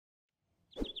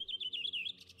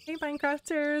Hey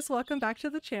Minecrafters, welcome back to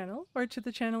the channel, or to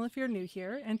the channel if you're new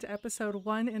here, and to episode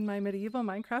 1 in my medieval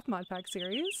Minecraft modpack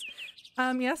series.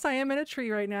 Yes, I am in a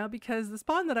tree right now because the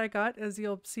spawn that I got, as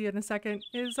you'll see in a second,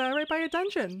 is right by a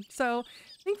dungeon. So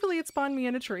thankfully it spawned me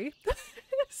in a tree.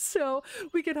 So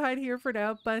we can hide here for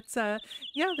now, but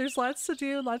yeah, there's lots to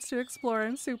do, lots to explore.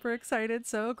 I'm super excited,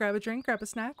 so grab a drink, grab a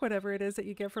snack, whatever it is that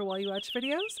you get for while you watch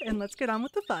videos, and let's get on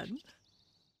with the fun.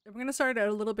 I'm going to start out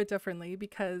a little bit differently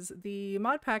because the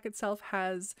mod pack itself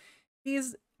has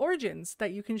these origins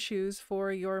that you can choose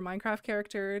for your Minecraft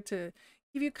character to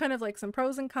give you kind of like some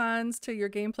pros and cons to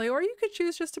your gameplay, or you could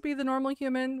choose just to be the normal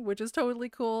human, which is totally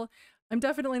cool. I'm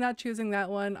definitely not choosing that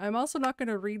one. I'm also not going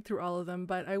to read through all of them,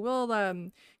 but I will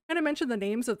kind of mention the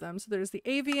names of them. So there's the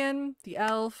avian, the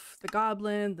elf, the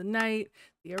goblin, the knight,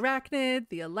 the arachnid,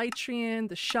 the elytrian,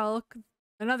 the shulk,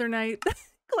 another knight,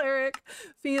 cleric,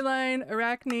 feline,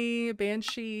 arachne,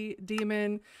 banshee,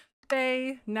 demon,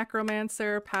 fae,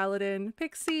 necromancer, paladin,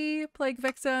 pixie, plague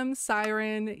victim,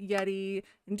 siren, yeti,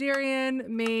 endirian,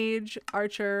 mage,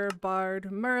 archer, bard,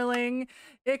 merling,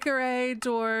 icare,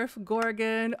 dwarf,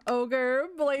 gorgon, ogre,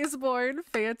 blazeborn,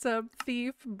 phantom,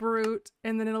 thief, brute,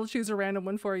 and then it'll choose a random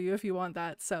one for you if you want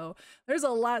that. So there's a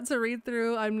lot to read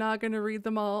through. I'm not going to read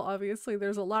them all. Obviously,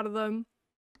 there's a lot of them,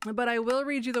 but I will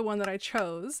read you the one that I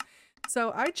chose.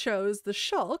 So I chose the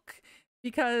shulk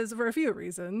because for a few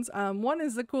reasons. One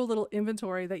is the cool little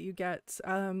inventory that you get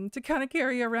to kind of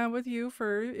carry around with you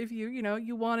for if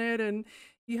you want it, and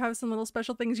you have some little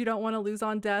special things you don't want to lose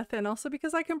on death, and also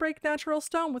because I can break natural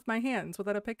stone with my hands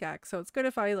without a pickaxe. So it's good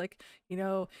if I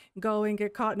go and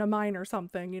get caught in a mine or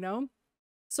something,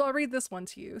 So I'll read this one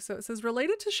to you. So it says,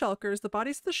 related to shulkers, the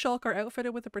bodies of the shulk are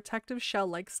outfitted with a protective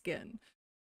shell-like skin.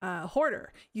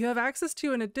 Hoarder. You have access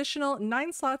to an additional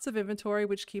 9 slots of inventory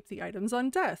which keep the items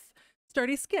on death.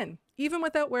 Sturdy skin. Even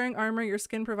without wearing armor, your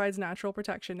skin provides natural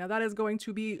protection. Now that is going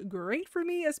to be great for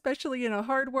me, especially in a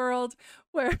hard world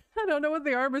where I don't know what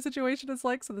the armor situation is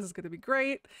like, so this is going to be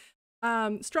great.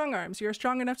 Strong arms. You're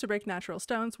strong enough to break natural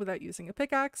stones without using a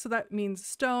pickaxe, so that means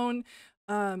stone,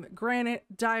 granite,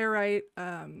 diorite,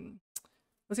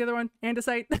 what's the other one?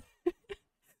 Andesite.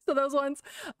 So those ones.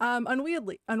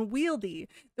 Unwieldy.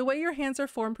 The way your hands are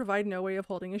formed provide no way of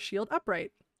holding a shield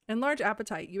upright. And large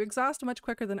appetite. You exhaust much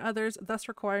quicker than others, thus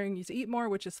requiring you to eat more,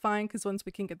 which is fine because once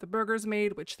we can get the burgers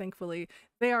made, which thankfully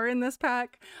they are in this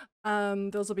pack,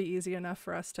 those will be easy enough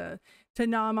for us to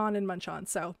nom on and munch on.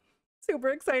 So super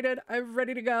excited. I'm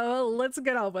ready to go. Let's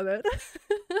get on with it.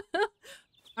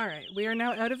 All right, we are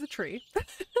now out of the tree.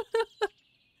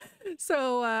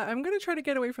 So I'm going to try to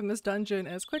get away from this dungeon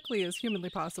as quickly as humanly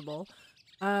possible.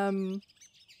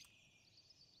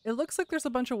 It looks like there's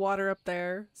a bunch of water up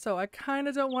there, so I kind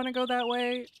of don't want to go that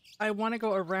way. I want to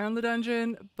go around the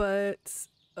dungeon, but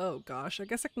oh gosh, I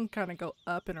guess I can kind of go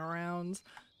up and around.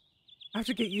 I have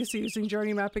to get used to using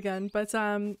Journey Map again, but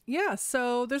yeah,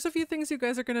 so there's a few things you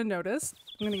guys are going to notice.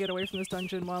 I'm going to get away from this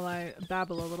dungeon while I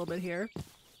babble a little bit here.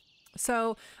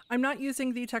 So I'm not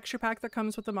using the texture pack that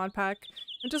comes with the mod pack.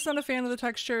 I'm just not a fan of the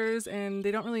textures, and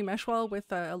they don't really mesh well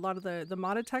with a lot of the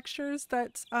modded textures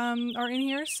that are in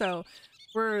here. So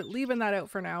we're leaving that out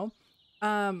for now,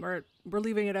 or we're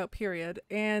leaving it out, period.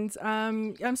 And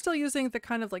I'm still using the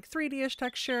kind of like 3D-ish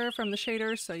texture from the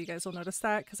shader, so you guys will notice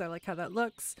that because I like how that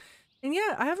looks. And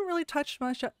yeah, I haven't really touched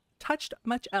much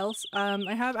else.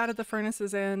 I have added the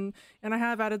furnaces in, and I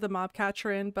have added the mob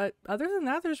catcher in, but other than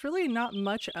that, there's really not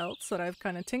much else that I've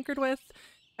kind of tinkered with.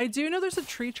 I do know there's a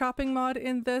tree chopping mod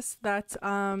in this that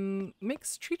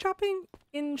makes tree chopping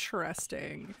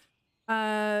interesting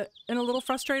and a little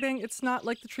frustrating. It's not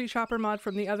like the tree chopper mod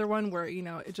from the other one where,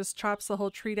 it just chops the whole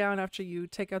tree down after you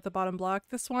take out the bottom block.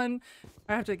 This one,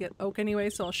 I have to get oak anyway,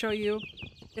 so I'll show you.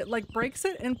 It like breaks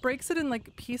it in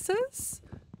like pieces.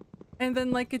 And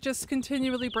then like it just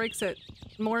continually breaks it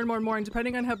more and more and more, and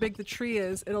depending on how big the tree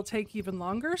is, it'll take even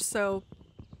longer. So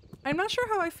I'm not sure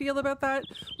how I feel about that.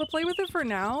 We'll play with it for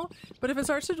now, but if it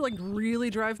starts to like really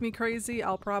drive me crazy,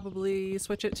 I'll probably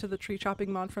switch it to the tree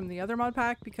chopping mod from the other mod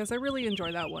pack because I really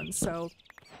enjoy that one. So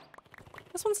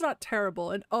this one's not terrible.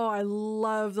 And oh, I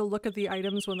love the look of the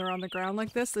items when they're on the ground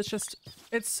like this.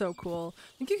 It's so cool.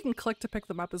 I think you can click to pick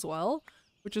them up as well,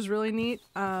 which is really neat.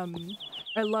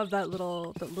 I love that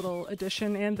little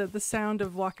addition, and the sound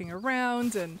of walking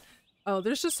around, and oh,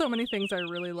 there's just so many things I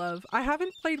really love. I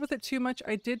haven't played with it too much.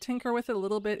 I did tinker with it a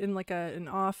little bit in like an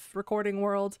off recording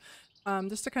world,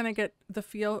 just to kind of get the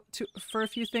feel for a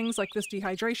few things like this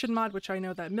dehydration mod, which I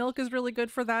know that milk is really good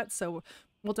for that. So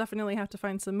we'll definitely have to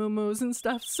find some moo-moos and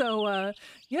stuff. So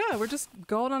yeah, we're just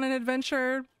going on an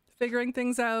adventure, figuring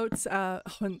things out. Oh,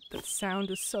 and the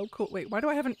sound is so cool. Wait, why do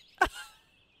I have an...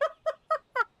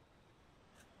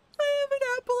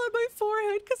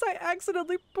 forehead because I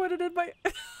accidentally put it in my...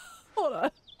 Hold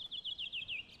on.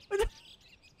 What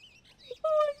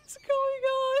is going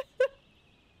on?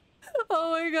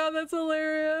 Oh my god, that's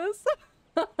hilarious.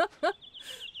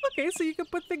 Okay, so you can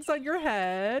put things on your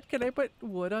head. Can I put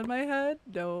wood on my head?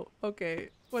 No. Okay.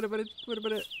 What about it? What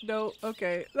about it? No.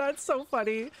 Okay. That's so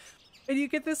funny. And you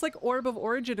get this like orb of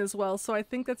origin as well. So I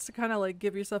think that's to kind of like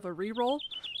give yourself a reroll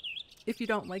if you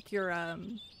don't like your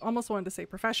almost wanted to say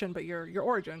profession, but your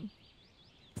origin.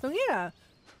 So yeah.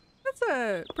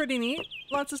 That's pretty neat.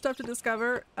 Lots of stuff to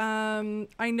discover.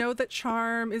 I know that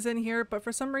charm is in here, but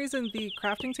for some reason the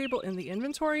crafting table in the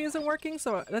inventory isn't working,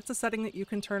 so that's a setting that you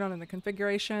can turn on in the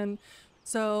configuration.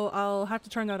 So I'll have to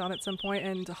turn that on at some point,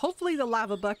 and hopefully the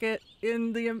lava bucket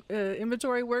in the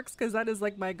inventory works, because that is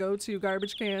like my go-to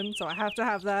garbage can, so I have to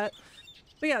have that.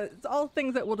 But yeah, it's all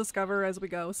things that we'll discover as we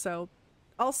go. So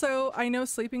also, I know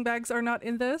sleeping bags are not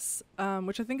in this,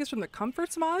 which I think is from the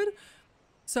Comforts mod.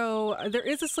 So there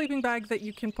is a sleeping bag that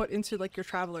you can put into like your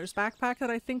traveler's backpack that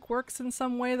I think works in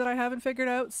some way that I haven't figured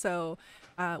out. So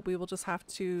we will just have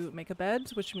to make a bed,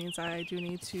 which means I do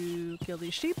need to kill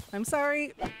these sheep. I'm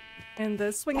sorry. And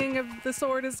the swinging of the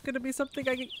sword is going to be something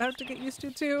I have to get used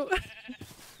to too.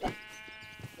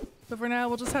 So for now,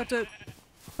 we'll just have to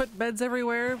put beds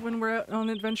everywhere when we're out on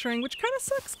adventuring, which kind of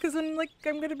sucks because then like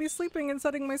I'm going to be sleeping and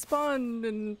setting my spawn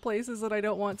in places that I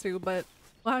don't want to, but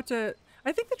we'll have to...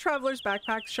 I think the traveler's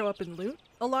backpacks show up in loot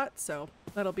a lot, so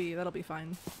that'll be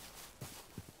fine.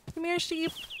 Come here,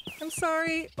 sheep. I'm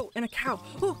sorry. Oh, and a cow.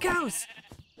 Oh, cows!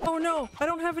 Oh no, I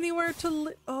don't have anywhere to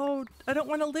live. Oh, I don't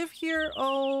want to live here.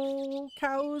 Oh,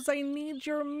 cows, I need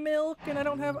your milk and I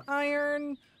don't have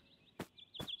iron.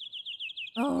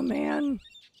 Oh man.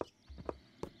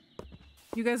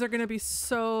 You guys are gonna be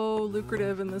so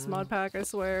lucrative in this mod pack, I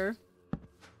swear.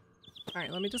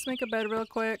 Alright, let me just make a bed real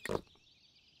quick.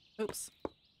 Oops.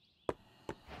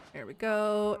 There we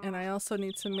go. And I also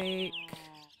need to make,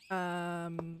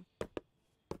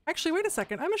 actually, wait a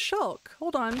second. I'm a shulk.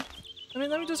 Hold on.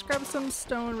 Let me just grab some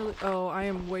stone really- Oh, I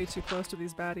am way too close to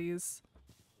these baddies.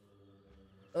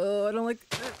 Oh, I don't like-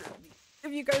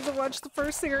 If you guys have watched the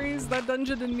first series, that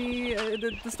dungeon and me at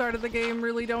the start of the game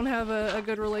really don't have a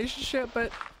good relationship,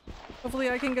 but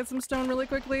hopefully I can get some stone really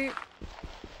quickly.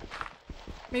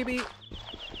 Maybe.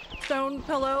 Stone,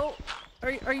 hello?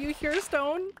 Are you here,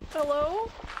 Stone? Hello?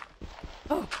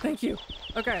 Oh, thank you.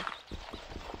 Okay.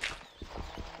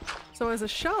 So as a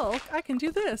shulk, I can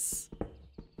do this.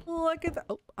 Look at that.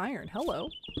 Oh, iron. Hello.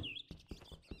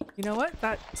 You know what?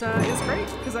 That is great,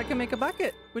 because I can make a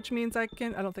bucket, which means I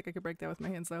can... I don't think I could break that with my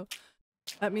hands, though.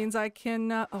 That means I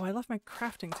can... oh, I left my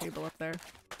crafting table up there.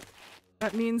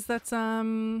 That means that's, I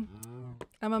can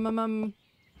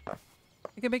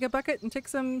make a bucket and take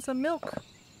some milk.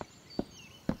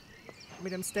 Give me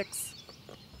them sticks.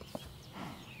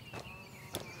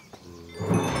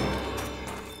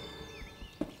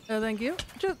 Oh, thank you.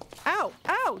 Just... Ow!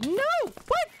 Ow! No!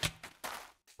 What?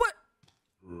 What?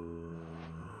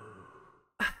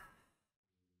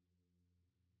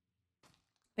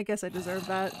 I guess I deserve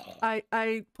that.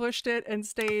 I pushed it and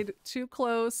stayed too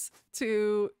close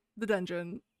to the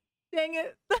dungeon. Dang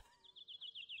it. I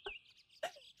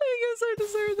guess I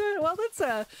deserve that. Well,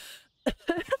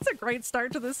 that's a great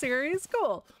start to the series.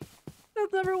 Cool.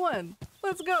 That's number 1.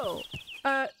 Let's go.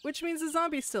 Which means the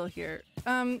zombie's still here.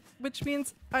 Which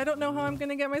means I don't know how I'm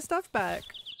gonna get my stuff back.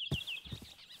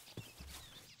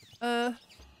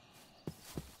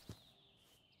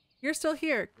 You're still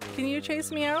here. Can you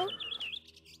chase me out?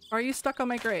 Or are you stuck on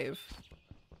my grave?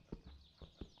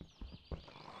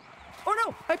 Oh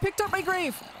no! I picked up my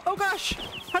grave! Oh gosh!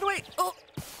 How do I... Oh!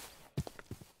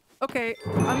 Okay,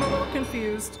 I'm a little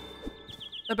confused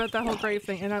about that whole grave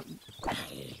thing, and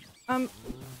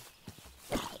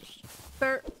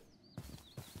there...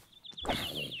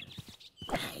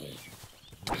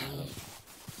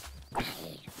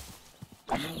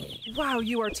 Wow,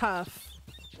 you are tough.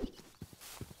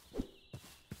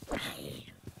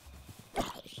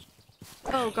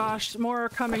 Oh gosh, more are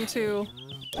coming too.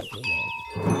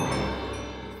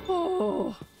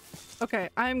 Oh. Okay,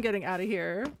 I'm getting out of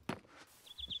here.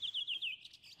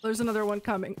 There's another one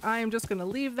coming. I am just gonna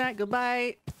leave that.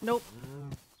 Goodbye. Nope.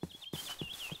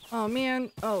 Oh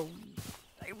man. Oh.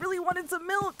 I really wanted some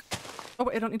milk. Oh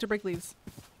wait, I don't need to break leaves.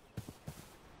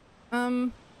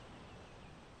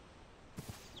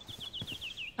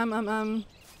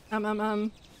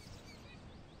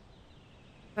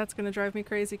 That's gonna drive me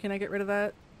crazy. Can I get rid of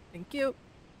that? Thank you.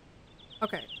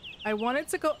 Okay. I wanted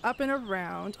to go up and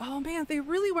around. Oh man, they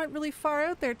really went really far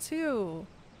out there too.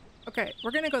 Okay,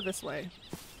 we're gonna go this way.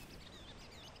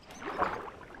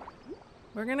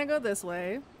 We're gonna go this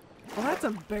way. Well, that's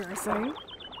embarrassing.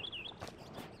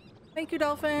 Thank you,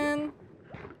 dolphin.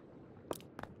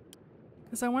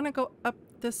 Because I want to go up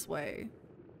this way.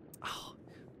 Oh,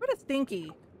 what a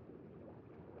stinky.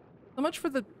 So much for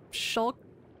the shulk.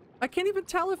 I can't even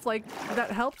tell if, like,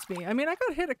 that helped me. I mean, I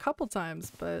got hit a couple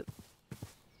times, but...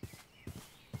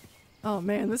 Oh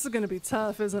man, this is gonna be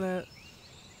tough, isn't it?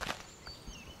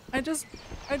 I just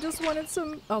wanted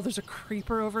some... Oh, there's a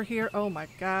creeper over here. Oh my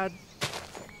god.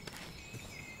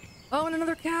 Oh, and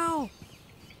another cow!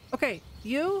 Okay,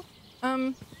 you,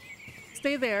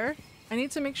 stay there. I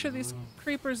need to make sure these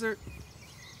creepers are...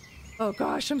 Oh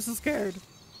gosh, I'm so scared.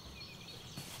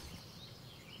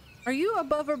 Are you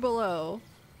above or below?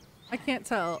 I can't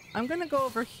tell. I'm gonna go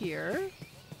over here.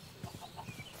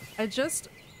 I just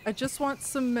want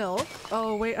some milk.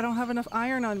 Oh wait, I don't have enough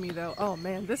iron on me though. Oh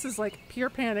man, this is like pure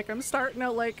panic. I'm starting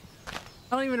out like...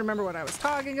 I don't even remember what I was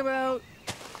talking about.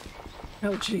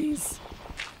 Oh jeez.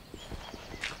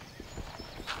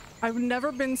 I've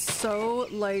never been so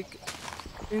like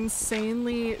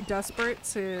insanely desperate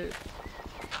to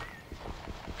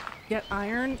get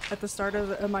iron at the start of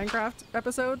a Minecraft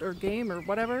episode or game or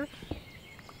whatever.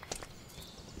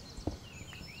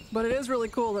 But it is really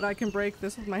cool that I can break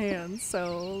this with my hands,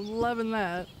 so loving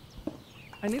that.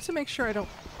 I need to make sure I don't...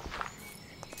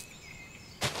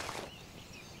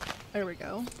 There we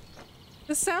go.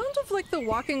 The sound of like the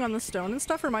walking on the stone and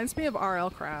stuff reminds me of RL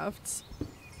Crafts.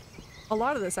 A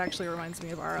lot of this actually reminds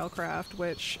me of RL Craft,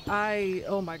 which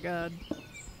oh my god.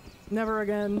 Never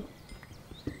again.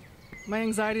 My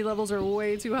anxiety levels are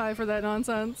way too high for that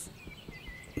nonsense.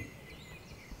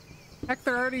 Heck,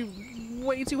 they're already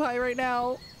way too high right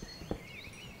now.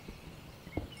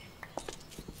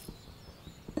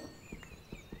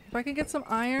 If I can get some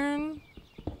iron,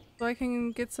 so I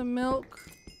can get some milk,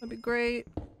 that'd be great.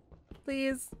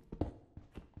 Please.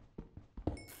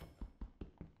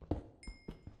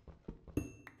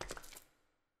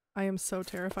 I am so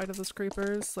terrified of those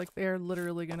creepers. Like, they're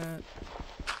literally gonna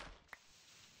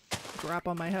drop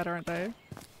on my head, aren't they?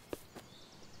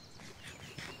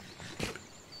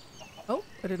 Oh,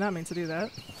 I did not mean to do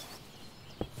that.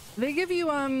 They give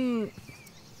you,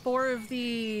 4 of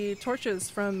the torches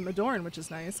from Adorn, which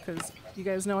is nice, because you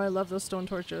guys know I love those stone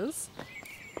torches.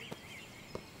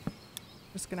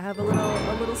 Just gonna have a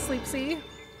little sleep-see.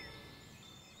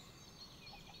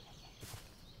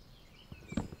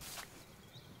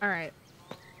 Alright.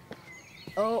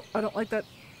 Oh, I don't like that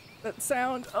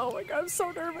sound. Oh my god, I'm so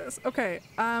nervous. Okay,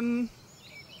 I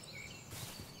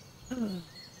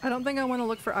don't think I want to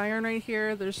look for iron right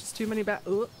here. There's just too many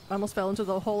Ooh, I almost fell into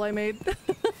the hole I made.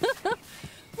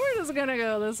 We're just gonna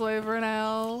go this way for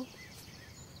now.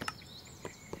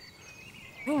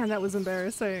 Man, that was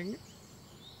embarrassing.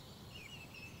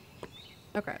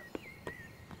 Okay.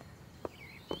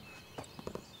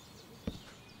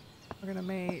 We're gonna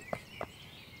make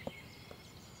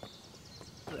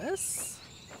this.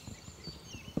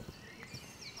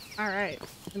 Alright,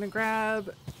 I'm gonna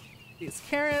grab these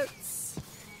carrots.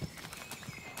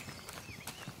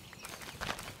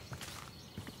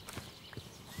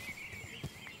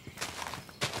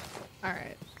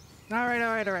 Alright.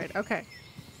 Alright. Okay.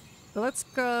 So let's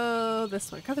go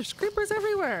this way. God, there's creepers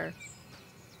everywhere!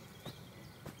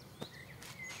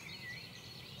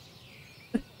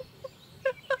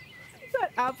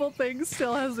 That apple thing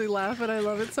still has me laughing. I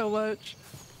love it so much.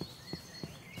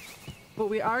 But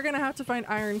we are gonna have to find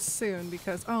iron soon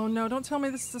because... Oh no, don't tell me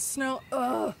this is the snow.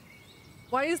 Ugh!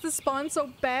 Why is the spawn so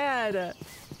bad?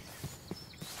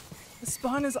 The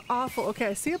spawn is awful. Okay,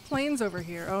 I see a plains over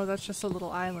here. Oh, that's just a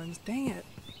little island. Dang it.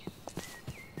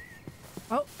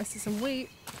 Oh, I see some wheat.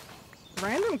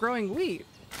 Random growing wheat.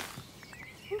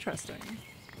 Interesting.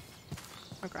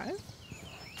 Okay.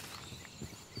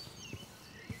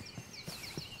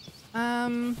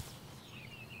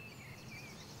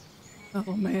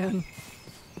 Oh man.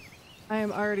 I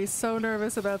am already so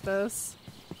nervous about this.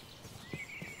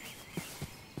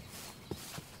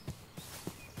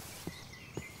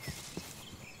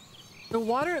 The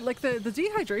water, like the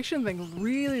dehydration thing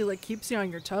really like keeps you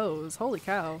on your toes. Holy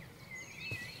cow.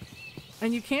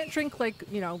 And you can't drink like,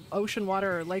 you know, ocean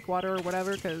water or lake water or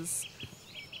whatever because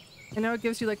I know it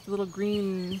gives you like the little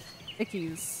green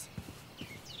ickies.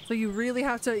 So you really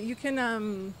have to, you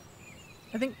can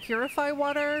I think purify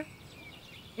water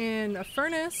in a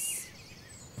furnace,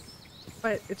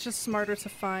 but it's just smarter to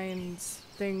find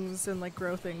things and like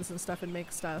grow things and stuff and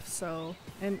make stuff. So,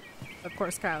 and of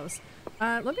course cows.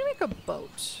 Let me make a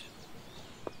boat.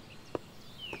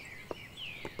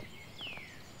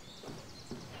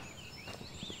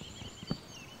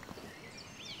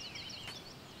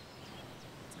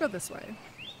 Let's go this way.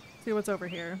 See what's over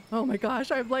here. Oh my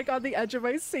gosh, I'm like on the edge of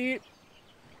my seat.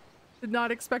 Did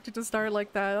not expect it to start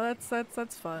like that.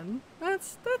 That's fun.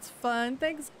 That's fun.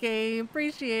 Thanks, game.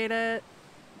 Appreciate it.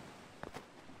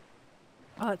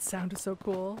 Oh, that sound is so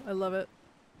cool. I love it.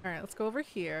 All right, let's go over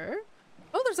here.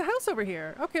 Oh, there's a house over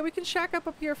here. Okay, we can shack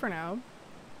up here for now.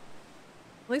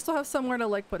 At least we'll have somewhere to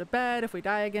like put a bed if we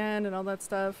die again and all that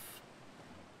stuff.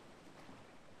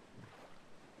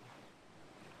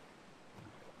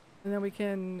 And then we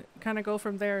can kind of go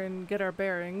from there and get our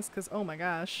bearings, because oh my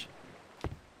gosh.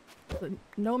 The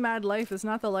nomad life is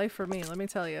not the life for me, let me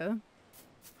tell you.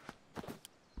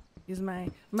 Use my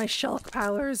shulk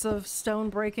powers of stone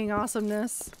breaking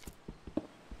awesomeness.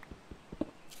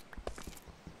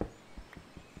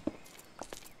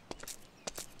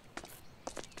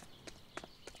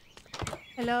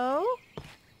 Hello?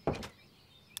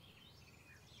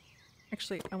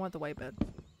 Actually, I want the white bed.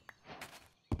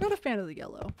 Not a fan of the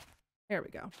yellow. There we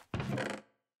go.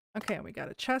 Okay, we got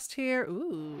a chest here.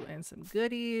 Ooh, and some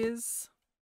goodies.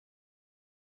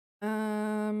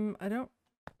 I don't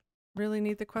really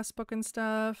need the quest book and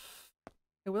stuff.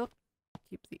 I will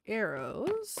keep the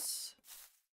arrows.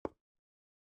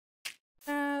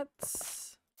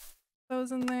 That's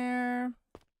those in there.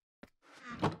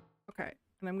 Okay,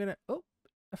 and I'm gonna, oh,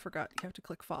 I forgot you have to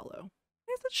click follow.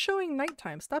 Why is it showing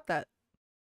nighttime? Stop that.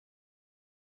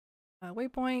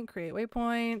 Waypoint, create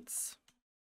waypoints.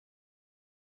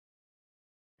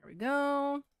 There we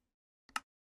go.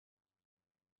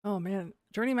 Oh man,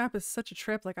 journey map is such a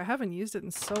trip. Like I haven't used it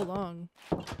in so long.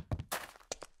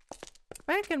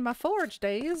 Back in my forge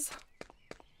days.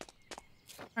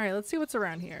 All right, let's see what's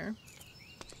around here.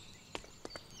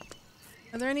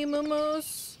 Are there any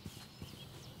moo-moos?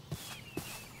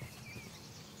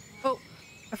 Oh,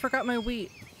 I forgot my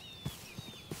wheat.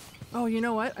 Oh, you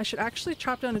know what? I should actually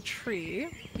chop down a tree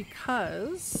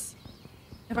because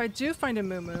if I do find a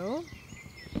moo-moo,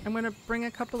 I'm gonna bring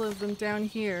a couple of them down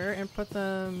here and put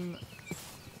them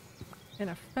in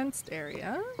a fenced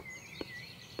area.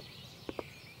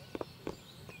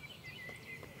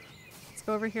 Let's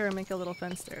go over here and make a little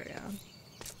fenced area.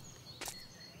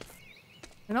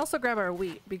 And also grab our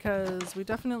wheat because we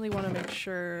definitely want to make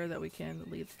sure that we can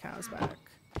lead the cows back.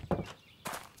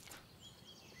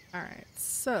 Alright,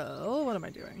 so what am I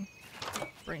doing?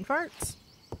 Brain farts.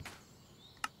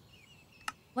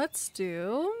 Let's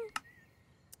do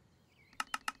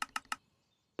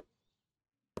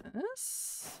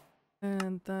this.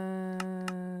 And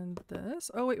then this.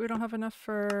 Oh wait, we don't have enough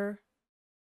for...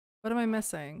 What am I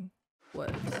missing?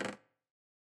 Wood.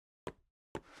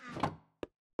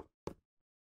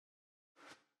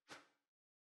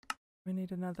 We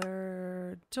need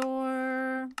another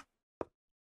door.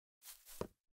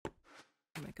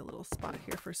 Make a little spot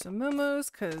here for some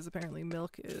moo-moos because apparently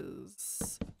milk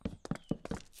is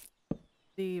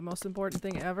the most important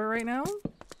thing ever right now.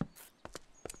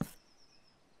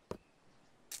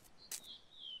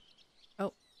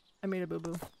 Oh, I made a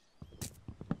boo-boo.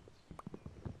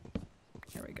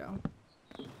 There we go.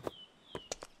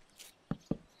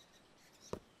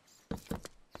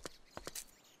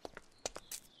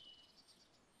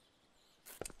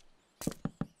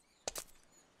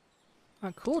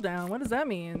 On cooldown? What does that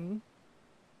mean?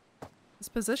 This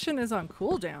position is on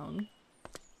cooldown.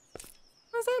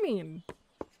 What does that mean?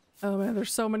 Oh man,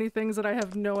 there's so many things that I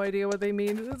have no idea what they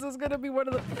mean. This is gonna be one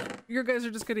of the... You guys are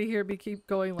just gonna hear me keep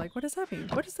going like, what does that mean?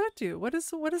 What does that do? What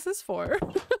is this for?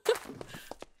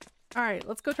 Alright,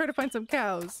 let's go try to find some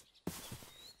cows.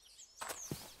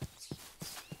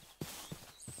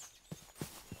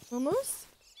 Moose?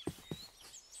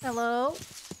 Hello?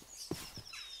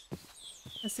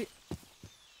 I see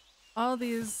all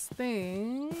these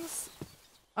things.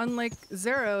 Unlike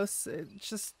Zeros, it's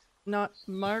just not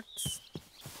marked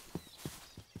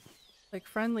like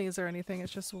friendlies or anything.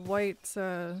 It's just white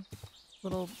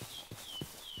little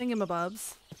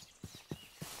thingamabobs.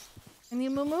 Any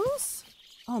moo-moos?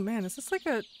 Oh man, is this like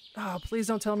a... Oh, please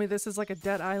don't tell me this is like a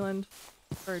dead island.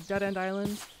 Or a dead-end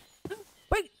island.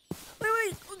 Wait!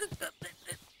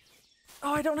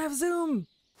 Oh, I don't have zoom!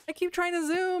 I keep trying to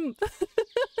zoom!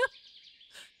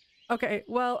 Okay,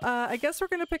 well, I guess we're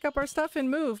gonna pick up our stuff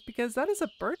and move because that is a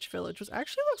birch village, which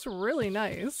actually looks really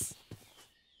nice.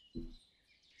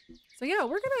 So yeah,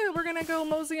 we're gonna go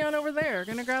mosey on over there.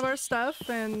 Gonna grab our stuff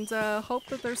and hope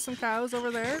that there's some cows over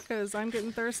there because I'm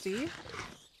getting thirsty.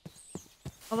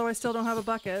 Although I still don't have a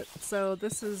bucket, so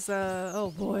this is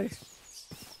oh boy.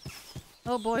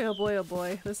 Oh boy, oh boy, oh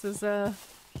boy. This is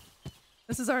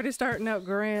already starting out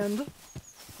grand.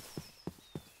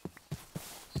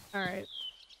 Alright.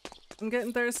 I'm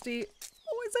getting thirsty.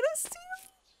 Oh, is it a steal?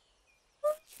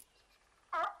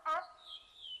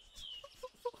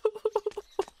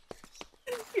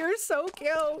 You're so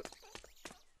cute.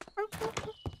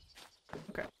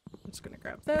 Okay, I'm just gonna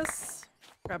grab this,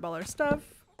 grab all our stuff.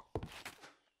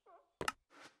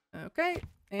 Okay,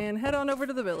 and head on over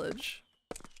to the village.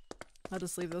 I'll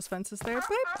just leave those fences there.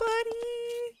 Bye,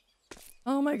 buddy!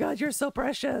 Oh my god, you're so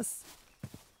precious!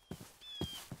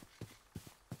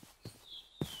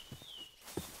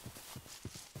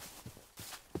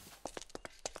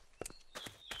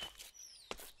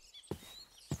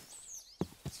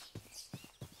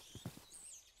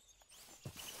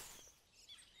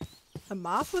 A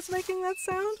moth was making that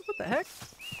sound? What the heck?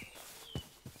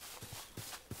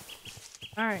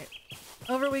 Alright,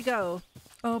 over we go.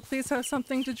 Oh, please have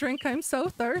something to drink. I'm so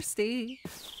thirsty.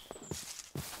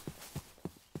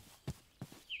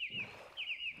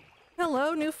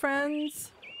 Hello, new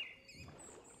friends.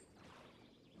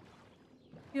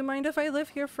 Do you mind if I live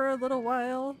here for a little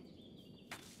while?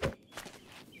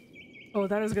 Oh,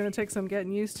 that is gonna take some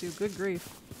getting used to. Good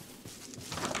grief.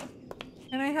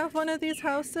 Can I have one of these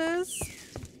houses?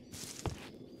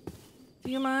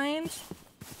 Do you mind?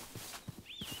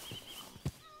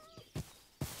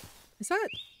 Is that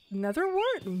nether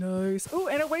wart? Nice. Oh,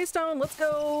 and a waystone. Let's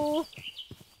go.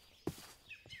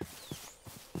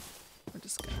 We're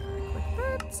just gonna click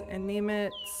that and name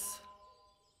it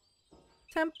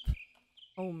temp.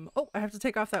 Oh, I have to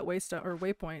take off that waystone or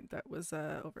waypoint that was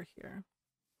over here.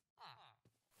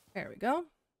 There we go.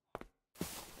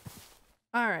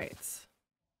 All right.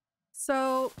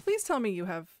 So please tell me you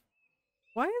have.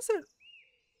 Why is it?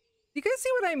 You guys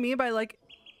see what I mean by like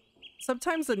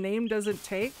sometimes the name doesn't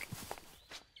take?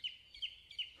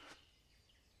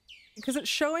 Because it's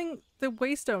showing the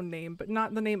waystone name, but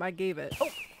not the name I gave it.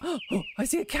 Oh, oh, I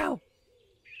see a cow.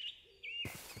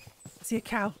 I see a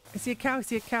cow. I see a cow. I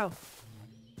see a cow.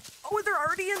 Oh, they're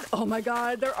already in. Oh my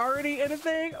god, they're already in a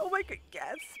thing. Oh my god,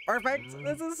 yes. Perfect.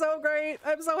 This is so great.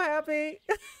 I'm so happy.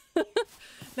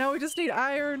 Now we just need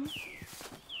iron.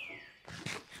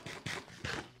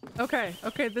 Okay,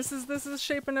 okay, this is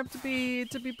shaping up to be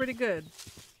pretty good.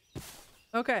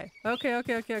 Okay.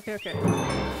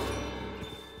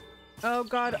 Oh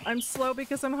god, I'm slow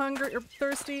because I'm hungry or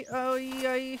thirsty. Oh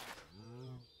yay.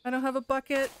 I don't have a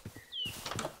bucket.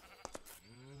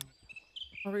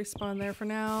 I'll respawn there for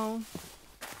now.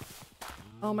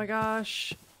 Oh my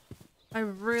gosh. I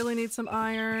really need some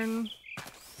iron.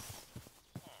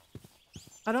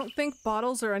 I don't think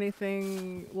bottles or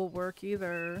anything will work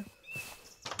either.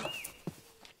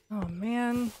 Oh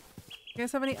man. You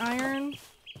guys have any iron?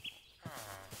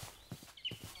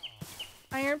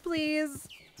 Iron, please!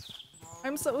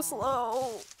 I'm so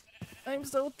slow! I'm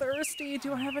so thirsty!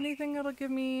 Do I have anything that'll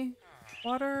give me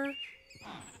water?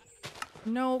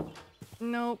 Nope.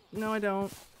 Nope. No, I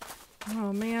don't.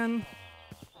 Oh man.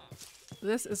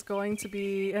 This is going to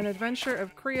be an adventure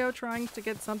of Creo trying to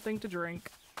get something to drink.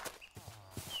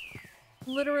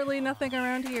 Literally nothing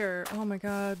around here. Oh my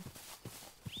god.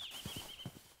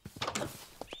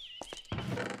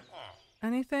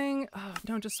 Anything? Oh,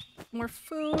 no, just more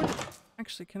food.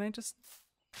 Actually, can I just...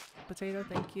 Potato,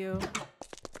 thank you.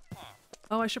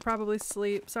 Oh, I should probably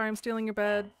sleep. Sorry, I'm stealing your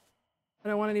bed. I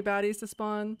don't want any baddies to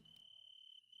spawn.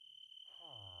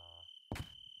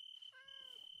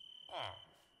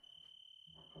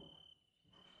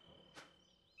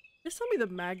 Just tell me the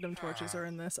magnum torches are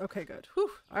in this. Okay, good. Whew.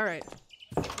 Alright.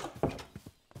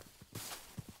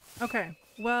 Okay,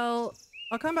 well,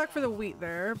 I'll come back for the wheat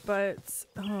there, but...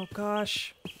 Oh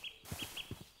gosh.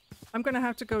 I'm gonna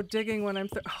have to go digging when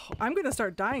I'm gonna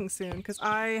start dying soon, because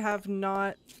I have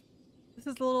not... This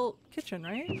is the little kitchen,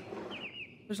 right?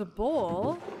 There's a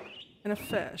bowl and a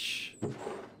fish.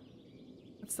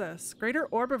 What's this? Greater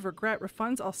Orb of Regret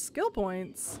refunds all skill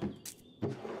points.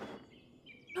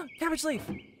 Cabbage leaf!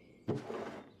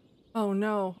 Oh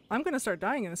no, I'm gonna start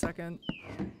dying in a second.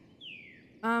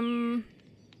 Oh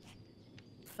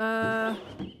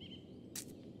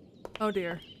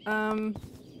dear.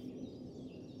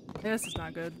 This is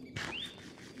not good.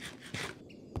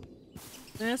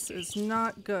 This is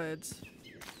not good.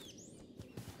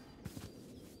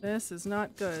 This is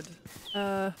not good.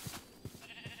 Well,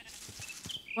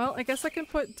 I guess I can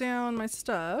put down my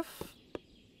stuff.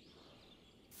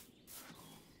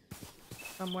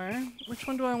 Somewhere. Which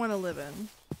one do I want to live in?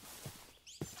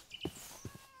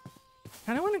 I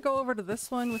kind of want to go over to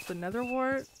this one with the nether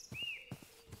wart.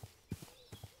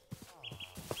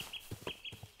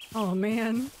 Oh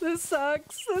man, this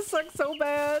sucks. This sucks so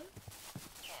bad.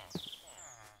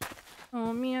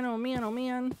 Oh man, oh man, oh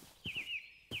man.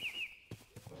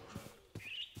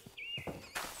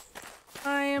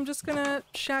 I am just gonna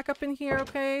shack up in here,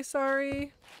 okay?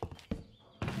 Sorry.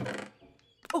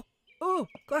 Oh! Oh,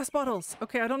 glass bottles.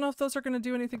 Okay, I don't know if those are gonna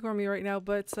do anything for me right now,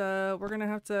 but we're gonna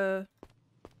have to...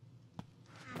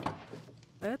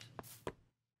 Bed?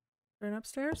 Turn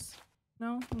upstairs?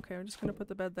 No? Okay, I'm just gonna put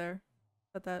the bed there.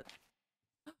 Put that...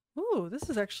 Ooh, this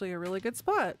is actually a really good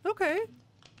spot. Okay.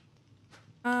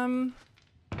 Put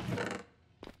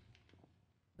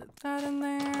that in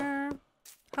there.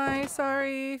 Hi,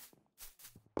 sorry.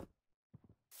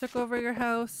 Took over your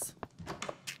house.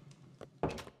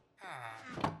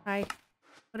 Hi.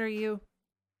 What are you?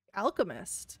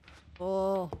 Alchemist.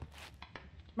 Oh.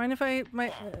 Mind if I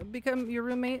become your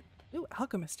roommate? Ooh,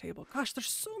 alchemist table. Gosh, there's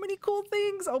so many cool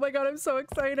things. Oh my god, I'm so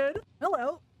excited.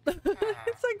 Hello.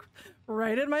 It's like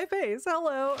right in my face.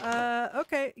 Hello.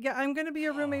 Okay. Yeah, I'm gonna be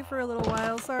your roommate for a little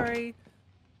while. Sorry.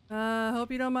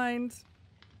 Hope you don't mind.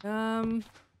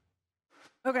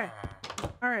 Okay.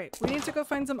 Alright, we need to go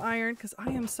find some iron because I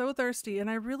am so thirsty and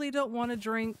I really don't want to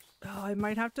drink. Oh, I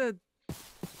might have to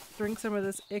drink some of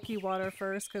this icky water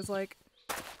first because, like,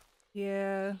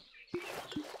 yeah.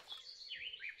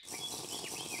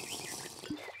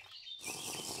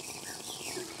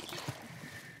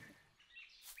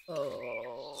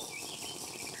 Oh.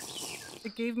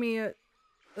 It gave me a...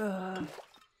 I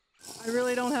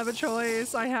really don't have a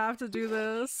choice. I have to do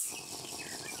this.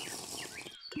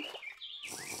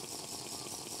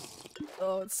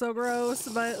 Oh, it's so gross,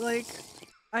 but, like,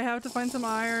 I have to find some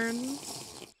iron.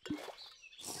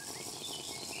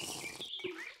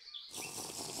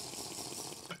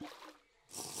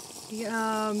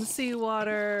 Yum,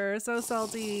 seawater, so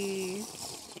salty.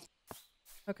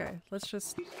 Okay, let's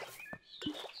just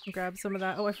grab some of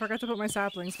that. Oh, I forgot to put my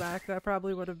saplings back. That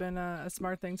probably would have been a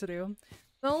smart thing to do.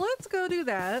 So let's go do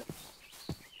that.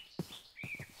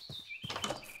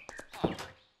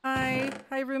 Hi.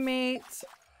 Hi, roommate.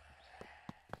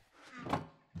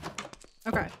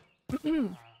 Okay.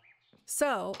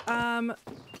 So,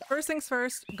 first things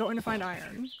first, going to find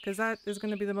iron, because that is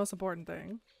going to be the most important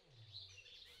thing.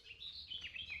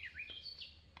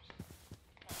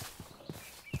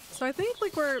 So I think,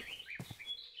 like,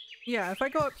 yeah, if I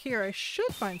go up here, I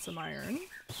should find some iron.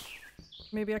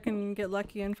 Maybe I can get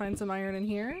lucky and find some iron in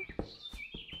here.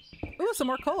 Ooh, some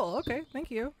more coal. Okay, thank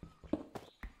you.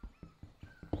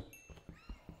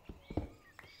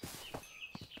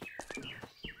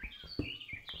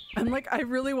 I'm like, I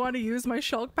really want to use my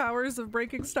shulk powers of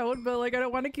breaking stone, but, like, I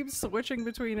don't want to keep switching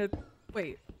between it.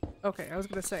 Wait. Okay, I was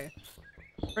gonna say.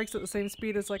 Breaks at the same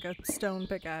speed as, like, a stone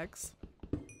pickaxe.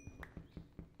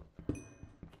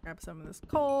 Grab some of this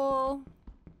coal.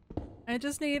 I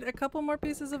just need a couple more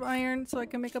pieces of iron so I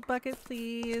can make a bucket,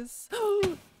 please.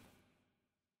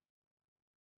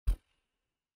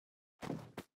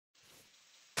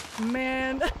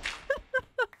 Man.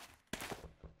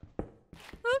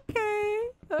 Okay.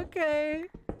 Okay.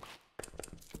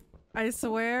 I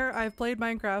swear I've played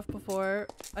Minecraft before.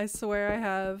 I swear I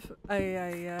have.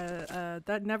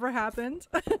 That never happened.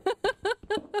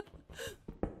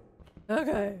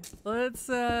 Okay, let's,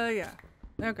 yeah.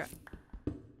 Okay.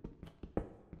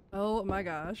 Oh my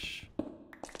gosh.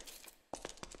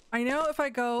 I know if I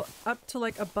go up to,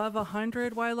 like, above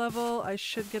 100 Y level, I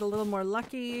should get a little more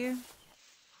lucky.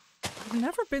 I've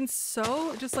never been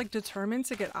so just, like, determined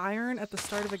to get iron at the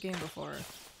start of a game before.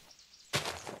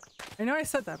 I know I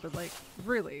said that, but, like,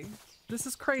 really. This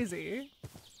is crazy.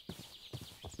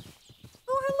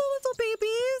 Oh, hello, little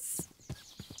babies!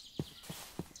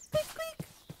 Squeak, squeak!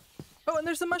 Oh, and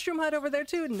there's a mushroom hut over there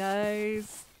too.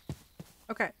 Nice.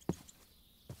 Okay.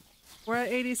 We're at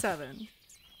 87.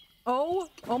 Oh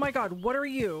my god, what are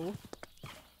you?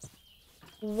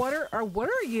 What are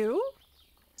you?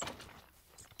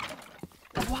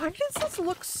 Why does this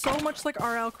look so much like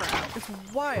RL crap? It's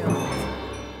wild.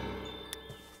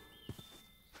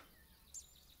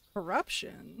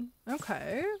 Corruption.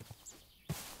 Okay.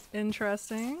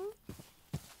 Interesting.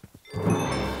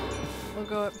 We'll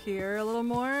go up here a little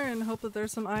more and hope that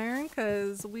there's some iron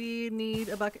because we need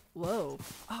a bucket. Whoa.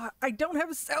 Oh, I don't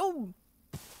have zoom.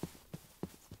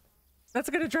 That's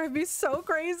gonna drive me so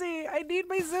crazy. I need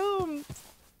my zoom.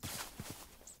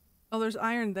 Oh, there's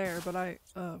iron there, but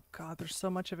oh god, there's so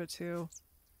much of it too.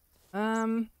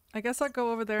 I guess I'll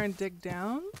go over there and dig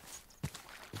down.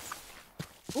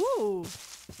 Ooh.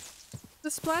 The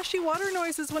splashy water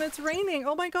noises when it's raining.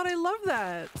 Oh my god, I love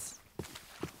that.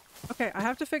 Okay, I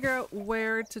have to figure out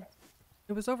where to...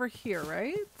 It was over here,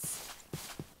 right?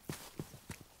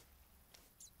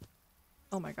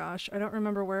 Oh my gosh, I don't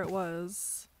remember where it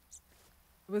was.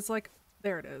 It was like...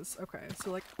 There it is. Okay,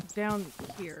 so like down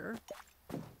here.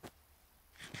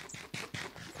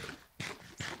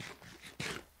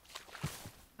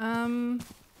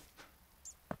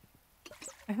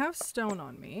 I have stone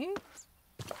on me.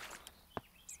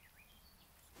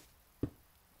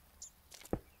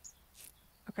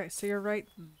 Okay, so you're right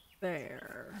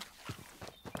there.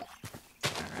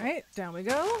 Alright, down we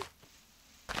go.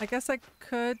 I guess I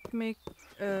could make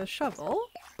a shovel.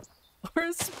 Or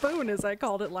a spoon, as I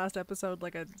called it last episode,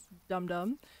 like a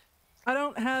dum-dum. I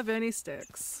don't have any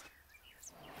sticks.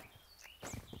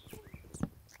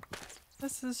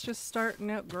 This is just starting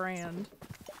out grand.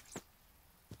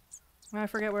 I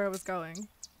forget where I was going.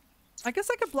 I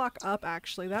guess I could block up,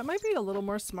 actually. That might be a little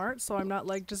more smart, so I'm not,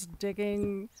 like, just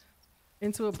digging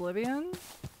into oblivion.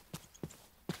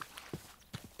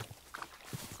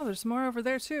 Oh, there's more over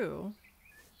there, too.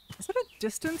 Is that a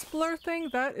distance blur thing?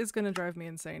 That is gonna drive me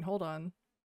insane. Hold on.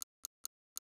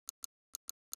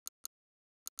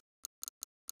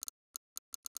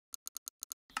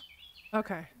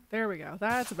 Okay, there we go.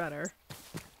 That's better.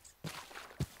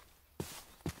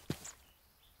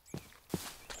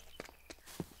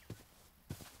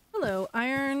 Hello,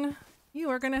 iron.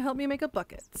 You are gonna help me make a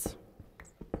bucket.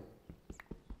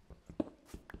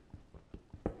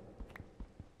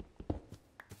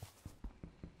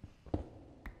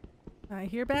 I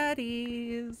hear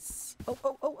baddies. Oh,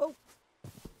 oh, oh, oh.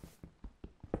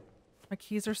 My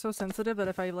keys are so sensitive that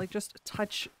if I like just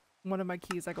touch one of my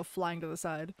keys, I go flying to the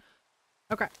side.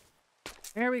 Okay,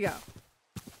 there we go.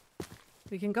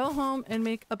 We can go home and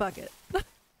make a bucket.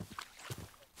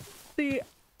 The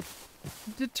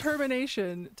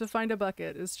determination to find a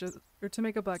bucket is just, or to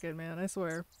make a bucket, man, I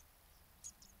swear.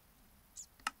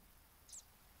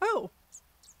 Oh,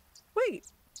 wait,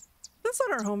 that's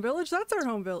not our home village, that's our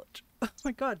home village. Oh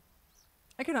my god,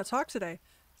 I cannot talk today.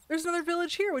 There's another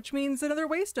village here, which means another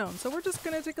waystone, so we're just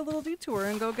gonna take a little detour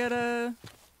and go get the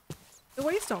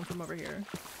waystone from over here.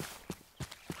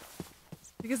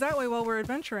 Because that way, while we're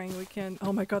adventuring, we can—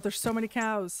 oh my god, there's so many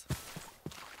cows.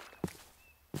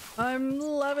 I'm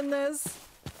loving this.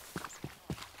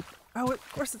 Oh,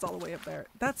 of course it's all the way up there.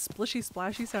 That splishy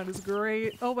splashy sound is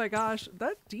great. Oh my gosh,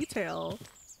 that detail.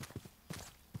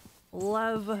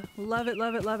 Love it, love it,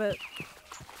 love it.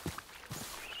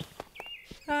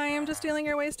 Hi, I'm just stealing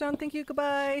your waystone. Thank you,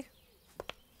 goodbye.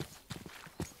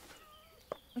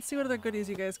 Let's see what other goodies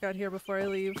you guys got here before I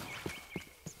leave.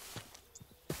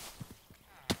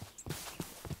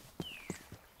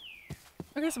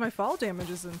 Okay, so my fall damage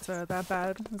isn't that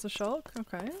bad as a shulk.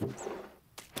 Okay.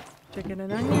 Chicken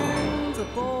and onions, a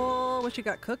bowl. What you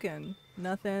got cooking?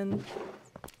 Nothing.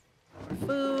 More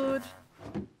food.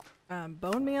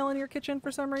 Bone meal in your kitchen for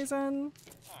some reason.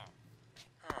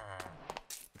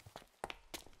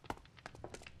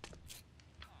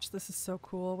 This is so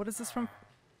cool. What is this from?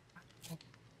 I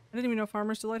didn't even know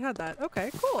Farmer's Delight had that. Okay,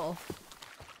 cool.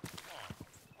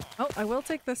 Oh, I will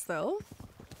take this though.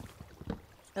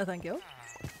 Oh, thank you.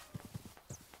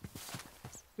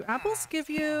 Do apples give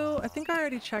you— I think I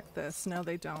already checked this. No,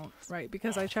 they don't. Right,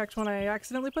 because I checked when I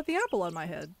accidentally put the apple on my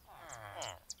head.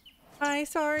 Hi,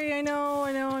 sorry, I know,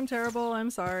 I'm terrible. I'm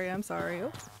sorry, I'm sorry.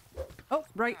 Oh. Oh,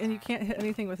 right, and you can't hit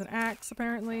anything with an axe,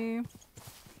 apparently.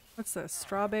 What's this?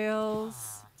 Straw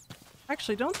bales.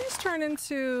 Actually, don't these turn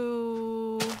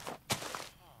into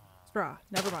straw?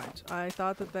 Never mind. I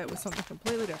thought that that was something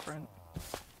completely different.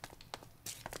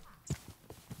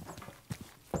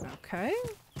 Okay.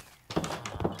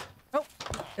 Oh,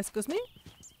 excuse me?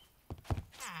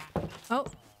 Oh,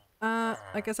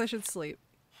 I guess I should sleep.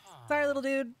 Sorry, little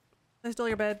dude. I stole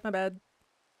your bed. My bad.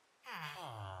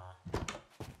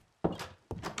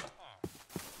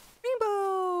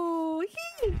 Rainbow!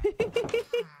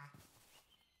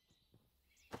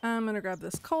 I'm gonna grab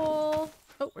this coal.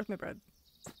 Oh, where's my bread?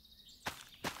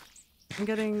 I'm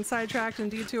getting sidetracked and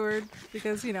detoured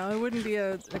because, you know, it wouldn't be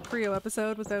a Creo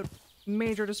episode without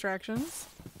major distractions.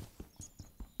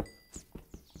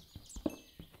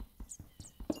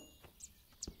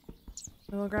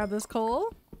 We'll grab this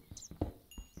coal.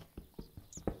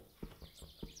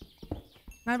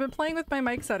 I've been playing with my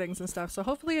mic settings and stuff, so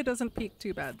hopefully it doesn't peak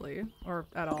too badly, or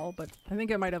at all, but I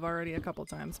think it might have already a couple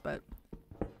times, but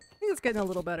I think it's getting a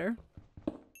little better.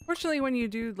 Fortunately, when you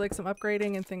do like some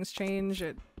upgrading and things change,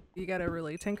 you gotta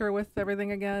really tinker with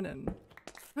everything again, and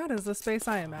that is the space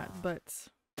I am at, but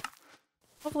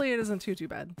hopefully it isn't too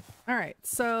bad. Alright,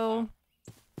 so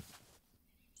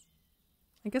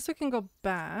I guess we can go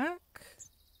back.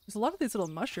 There's a lot of these little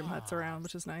mushroom huts around,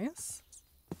 which is nice.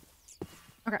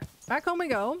 Okay, back home we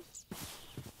go.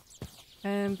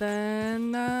 And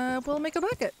then we'll make a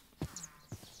bucket.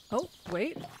 Oh,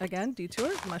 wait, again,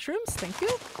 detour, mushrooms, thank you.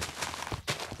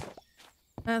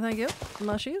 Thank you,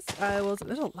 mushies.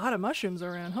 There's a lot of mushrooms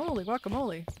around, holy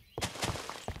guacamole.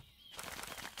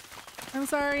 I'm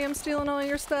sorry, I'm stealing all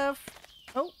your stuff.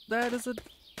 Oh, that is a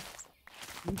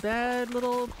bad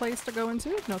little place to go into.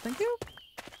 No, thank you.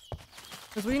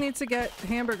 Because we need to get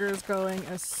hamburgers going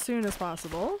as soon as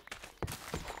possible.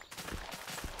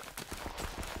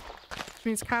 Which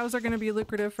means cows are going to be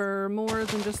lucrative for more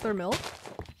than just their milk.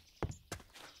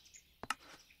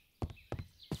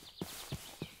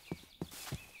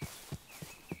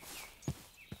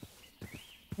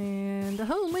 And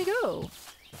home we go.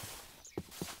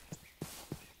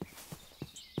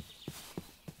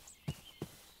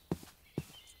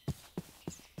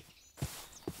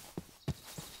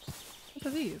 What are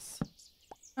these?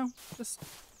 Oh, just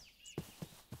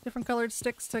different colored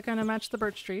sticks to kind of match the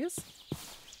birch trees.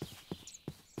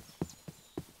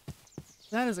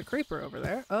 That is a creeper over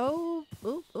there. Oh,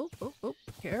 oh, oh, oh, oh.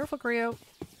 Careful, Creo.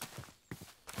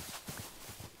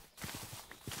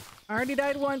 I already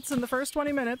died once in the first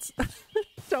 20 minutes.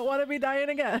 Don't want to be dying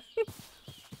again.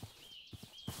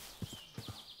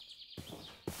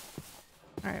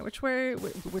 Alright, which way?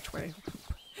 Which way?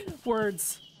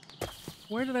 Words.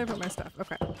 Where did I put my stuff?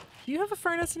 Okay. Do you have a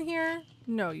furnace in here?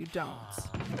 No, you don't.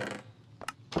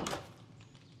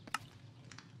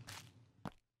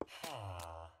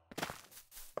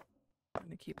 I'm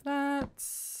gonna keep that.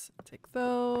 Take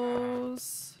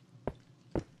those.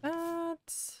 That.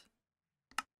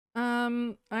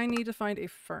 I need to find a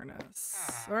furnace.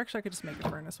 Or actually I could just make a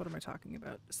furnace. What am I talking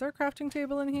about? Is there a crafting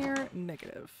table in here?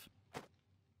 Negative.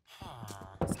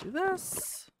 Let's do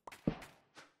this.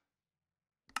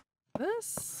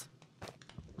 This.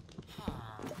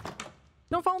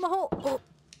 Don't fall in the hole! Oh.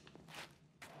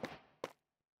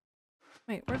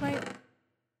 Wait, where'd my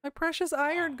precious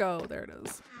iron go? There it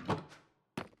is.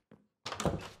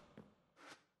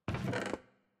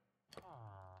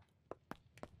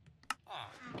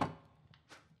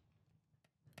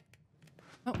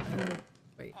 Oh,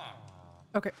 wait.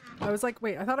 Okay, I was like,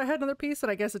 wait, I thought I had another piece,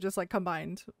 and I guess it just like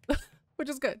combined, which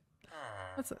is good.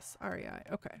 What's this? REI.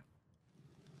 Okay.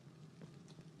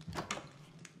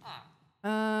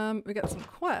 We got some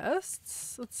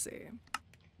quests. Let's see.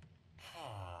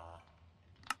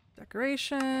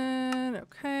 Decoration.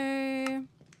 Okay.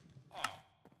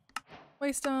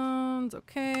 Waystones.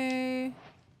 Okay.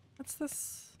 What's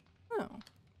this? Oh,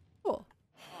 cool.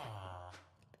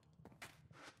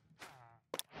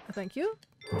 Thank you.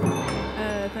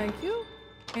 Thank you.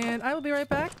 And I will be right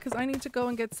back because I need to go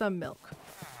and get some milk.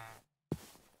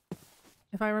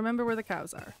 If I remember where the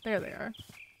cows are. There they are.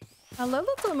 Hello,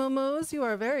 little moo-moos. You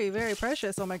are very, very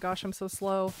precious. Oh my gosh, I'm so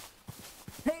slow.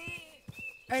 Hey!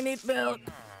 I need milk.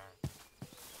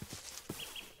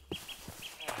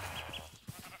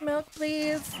 Milk,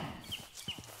 please.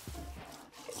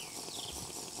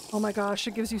 Oh my gosh,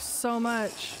 it gives you so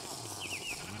much.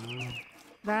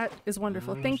 That is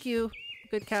wonderful. Thank you,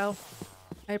 good cow.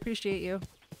 I appreciate you.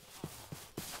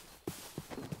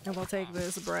 And we'll take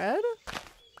this bread.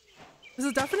 This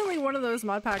is definitely one of those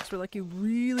mod packs where like you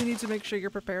really need to make sure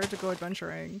you're prepared to go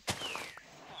adventuring.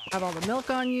 Have all the milk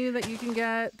on you that you can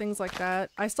get, things like that.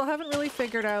 I still haven't really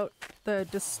figured out the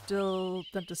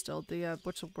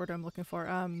what's the word I'm looking for?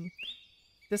 No,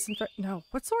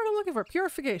 what's the word I'm looking for?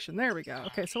 Purification. There we go.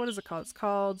 Okay, so what is it called? It's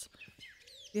called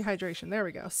dehydration. There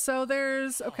we go. So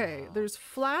there's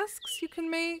flasks you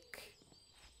can make.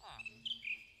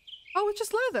 Oh, it's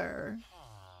just leather.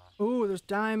 Oh, there's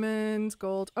diamonds,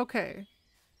 gold. Okay.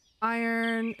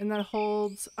 Iron, and that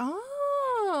holds...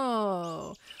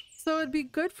 Oh! So it'd be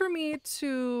good for me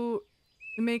to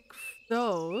make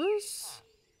those.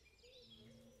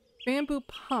 Bamboo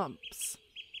pumps.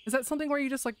 Is that something where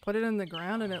you just like put it in the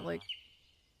ground and it like...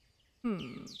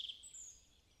 And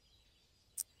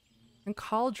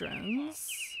cauldrons.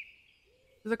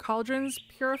 Do the cauldrons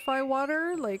purify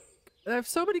water? Like, I have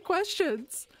so many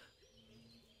questions.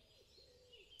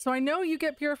 So I know you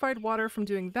get purified water from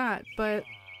doing that, but...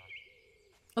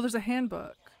 Oh, there's a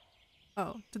handbook.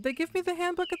 Oh, did they give me the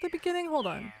handbook at the beginning? Hold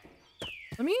on.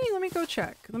 Let me go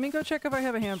check. Let me go check if I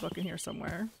have a handbook in here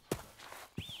somewhere.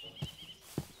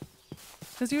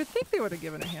 Because you would think they would have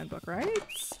given a handbook, right?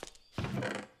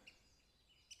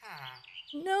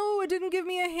 No, it didn't give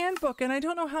me a handbook, and I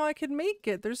don't know how I could make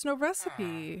it. There's no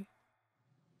recipe.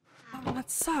 Oh, that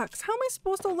sucks. How am I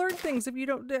supposed to learn things if you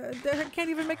don't can't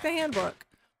even make the handbook?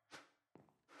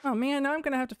 Oh man, now I'm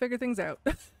gonna have to figure things out.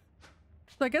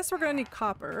 So I guess we're gonna need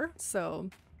copper,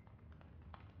 so...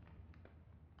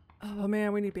 Oh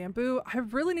man, we need bamboo. I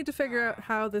really need to figure out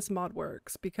how this mod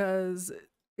works because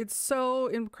it's so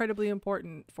incredibly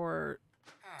important for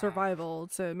survival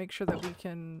to make sure that we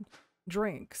can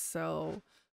drink, so...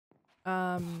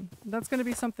 that's gonna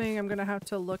be something I'm gonna have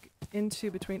to look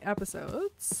into between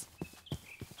episodes.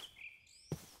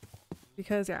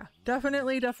 Because yeah,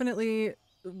 definitely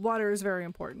water is very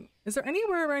important. Is there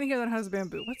anywhere around here that has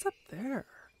bamboo? What's up there?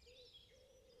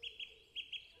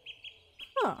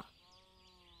 Huh.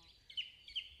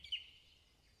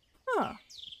 Huh.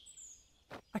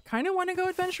 I kind of want to go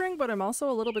adventuring, but I'm also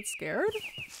a little bit scared.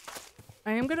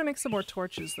 I am going to make some more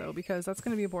torches though, because that's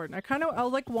going to be important.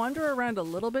 I'll like wander around a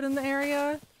little bit in the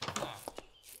area.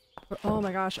 But oh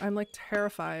my gosh, I'm like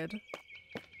terrified.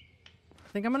 I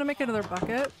think I'm going to make another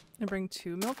bucket and bring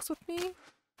 2 milks with me.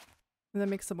 And then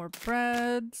make some more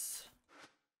breads.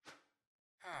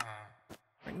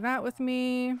 Bring that with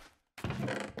me.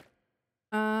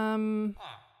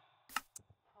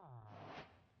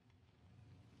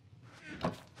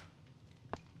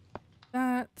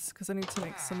 That's because I need to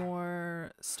make some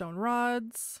more stone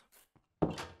rods.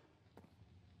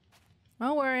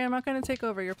 Don't worry, I'm not going to take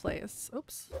over your place.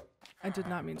 Oops. I did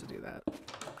not mean to do that.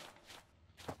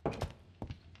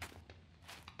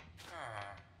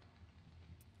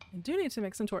 I do need to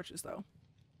make some torches, though.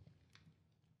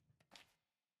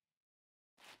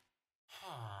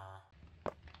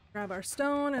 Grab our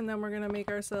stone, and then we're going to make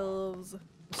ourselves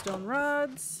stone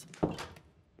rods.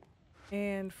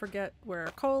 And forget where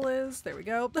our coal is. There we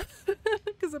go.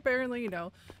 Because apparently, you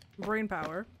know, brain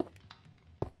power.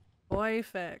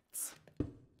 Perfect.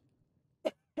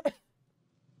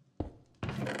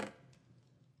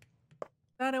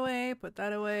 That away, put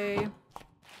that away.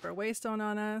 Throw a waystone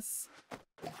on us.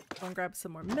 Go and grab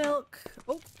some more milk.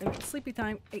 Oh, and it's sleepy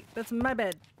time. Hey, that's my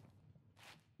bed.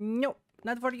 No,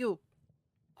 not for you.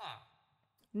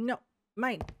 No,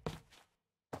 mine.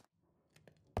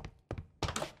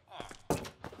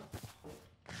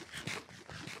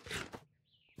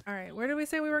 Alright, where did we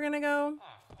say we were gonna go?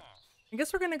 I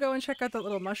guess we're gonna go and check out that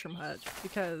little mushroom hut,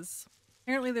 because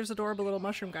apparently there's adorable little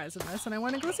mushroom guys in this, and I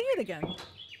want to go see it again.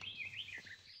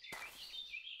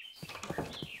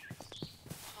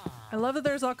 I love that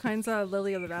there's all kinds of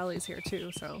lily of the valleys here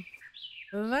too, so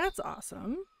that's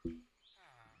awesome.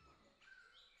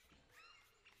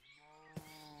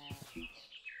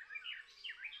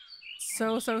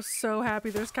 So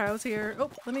happy there's cows here. Oh,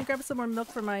 let me grab some more milk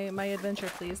for my adventure,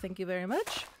 please. Thank you very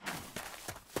much.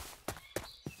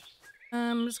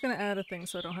 I'm just gonna add a thing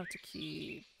so I don't have to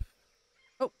keep...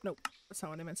 Oh, nope. That's not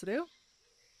what I meant to do.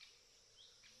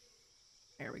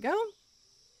 There we go.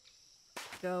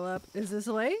 Go up. Is this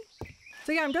the way?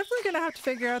 So yeah, I'm definitely gonna have to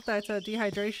figure out that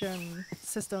dehydration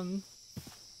system.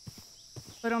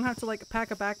 So I don't have to like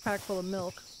pack a backpack full of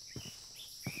milk.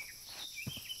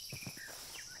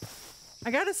 I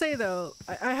gotta say though,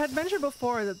 I had mentioned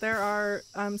before that there are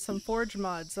some forge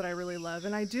mods that I really love,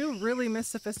 and I do really miss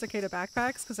sophisticated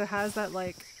backpacks because it has that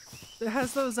like, it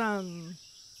has those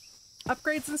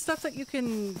upgrades and stuff that you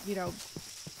can, you know,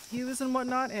 use and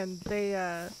whatnot, and they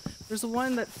there's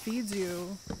one that feeds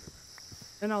you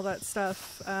and all that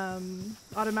stuff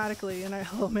automatically, and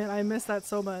oh man, I miss that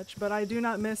so much. But I do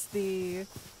not miss the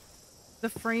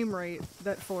frame rate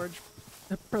that Forge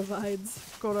provides,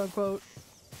 quote unquote.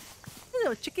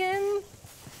 Hello, chicken.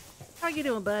 How you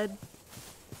doing, bud?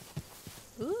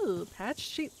 Ooh, patch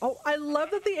sheep. Oh, I love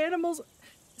that the animals.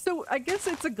 So I guess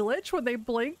it's a glitch when they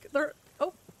blink. They're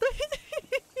oh, I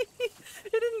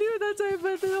didn't do that time,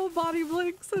 but their whole body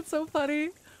blinks. That's so funny.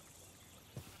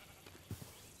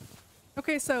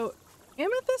 Okay, so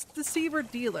Amethyst Deceiver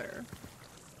Dealer.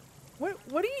 What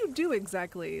do you do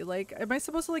exactly? Like, am I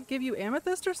supposed to like give you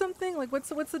amethyst or something? Like, what's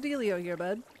the dealio here,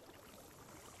 bud?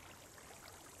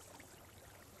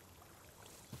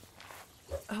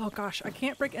 Oh gosh, I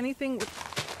can't break anything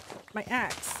with my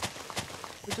axe.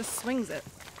 It just swings it.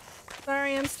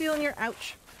 Sorry, I'm stealing your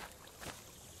ouch.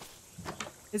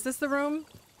 Is this the room?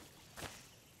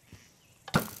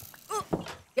 Oh,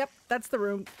 yep, that's the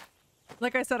room.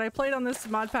 Like I said, I played on this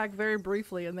mod pack very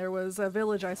briefly, and there was a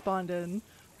village I spawned in,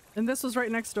 and this was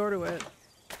right next door to it.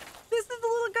 This is the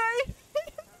little guy.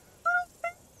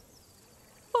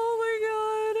 Oh my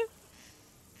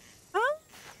god. Huh?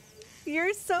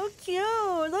 You're so cute.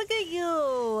 Look at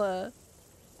you.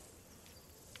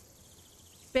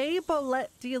 Bay Bolette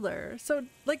Dealer. So,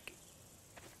 like,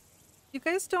 you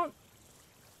guys don't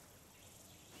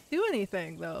do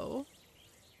anything, though.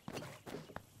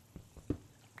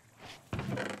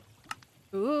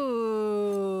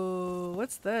 Ooh,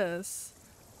 what's this?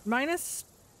 Minus...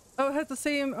 Oh, it has the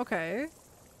same... Okay.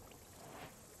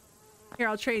 Here,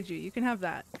 I'll trade you. You can have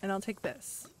that. And I'll take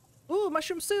this. Ooh,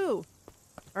 Mushroom Sue!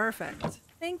 Perfect.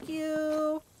 Thank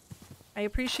you! I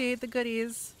appreciate the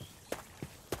goodies.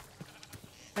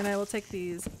 And I will take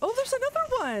these. Oh, there's another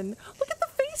one! Look at the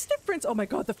face difference! Oh my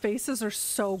god, the faces are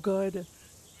so good.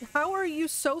 How are you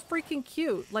so freaking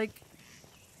cute? Like...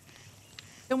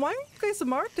 And why are you guys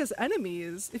marked as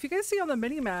enemies? If you guys see on the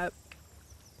minimap,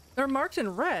 they're marked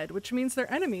in red, which means they're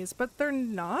enemies, but they're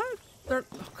not? They're...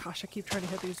 Oh gosh, I keep trying to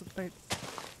hit these with my...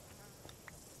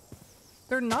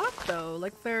 They're not though.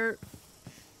 Like they're...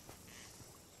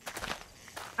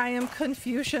 I am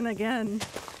Confucian again.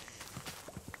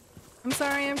 I'm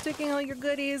sorry, I'm taking all your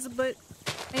goodies, but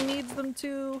I need them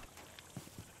too.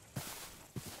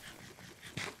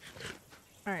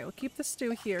 Alright, we'll keep the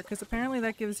stew here, because apparently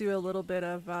that gives you a little bit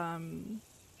of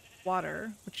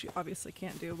water, which you obviously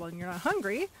can't do when you're not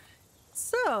hungry.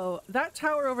 So, that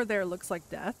tower over there looks like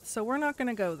death, so we're not going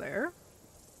to go there.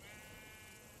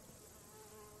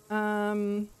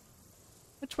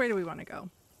 Which way do we want to go?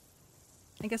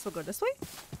 I guess we'll go this way.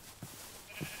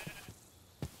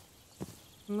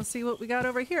 And let's see what we got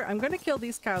over here. I'm going to kill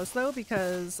these cows, though,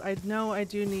 because I know I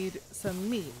do need some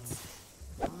meat.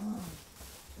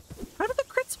 How do the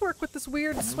crits work with this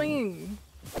weird swing?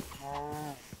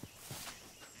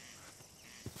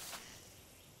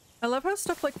 I love how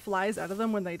stuff like flies out of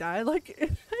them when they die. Like, I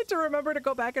had to remember to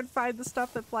go back and find the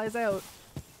stuff that flies out.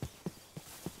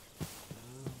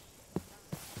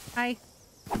 Hi.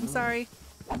 I'm sorry.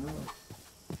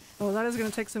 Oh, that is going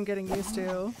to take some getting used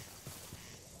to.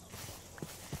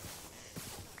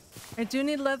 I do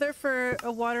need leather for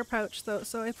a water pouch, though,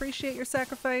 so I appreciate your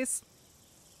sacrifice.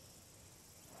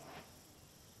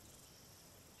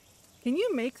 Can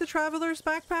you make the traveler's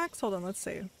backpacks? Hold on, let's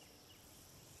see.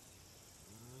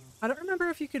 I don't remember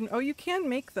if you can... Oh, you can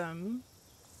make them.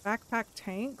 Backpack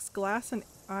tanks, glass and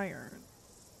iron.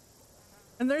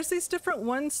 And there's these different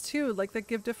ones too, like that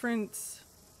give different...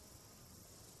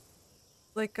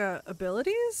 like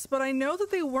abilities, but I know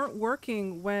that they weren't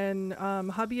working when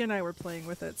hubby and I were playing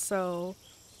with it, so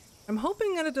I'm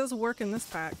hoping that it does work in this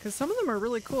pack, because some of them are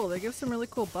really cool. They give some really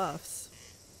cool buffs.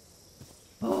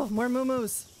 Oh, more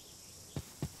moo-moos.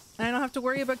 And I don't have to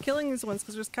worry about killing these ones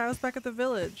because there's cows back at the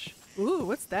village. Ooh,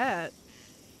 what's that?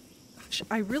 Gosh,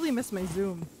 I really miss my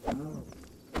zoom.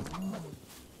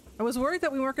 I was worried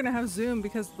that we weren't going to have zoom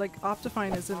because like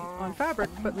Optifine isn't on Fabric,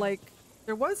 but like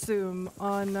there was zoom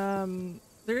on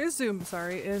there is zoom,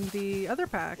 sorry, in the other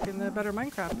pack, in the Better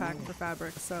Minecraft pack for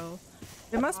Fabric, so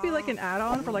it must be like an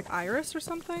add-on for like Iris or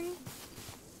something.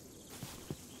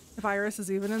 If Iris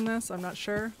is even in this, I'm not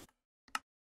sure.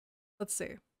 Let's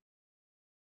see.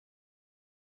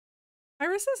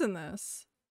 Iris is in this.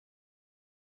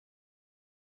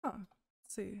 Huh.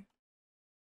 Let's see.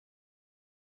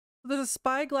 There's a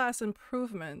spyglass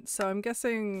improvement, so I'm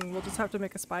guessing we'll just have to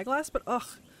make a spyglass, but ugh.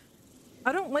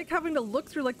 I don't like having to look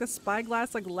through like the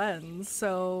spyglass like lens,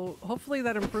 so hopefully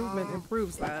that improvement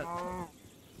improves that.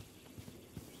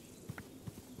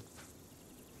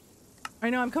 I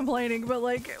know I'm complaining, but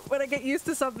like when I get used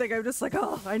to something, I'm just like,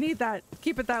 oh, I need that.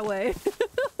 Keep it that way.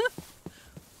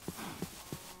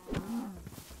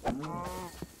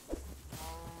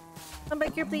 Come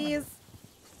back here, please.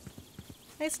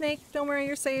 Hey, Snake. Don't worry,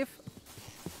 you're safe.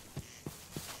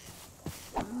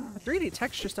 The 3D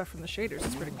texture stuff from the shaders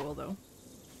is pretty cool, though.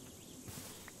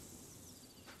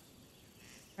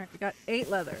 Alright, we got 8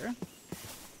 leather.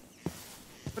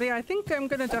 But yeah, I think I'm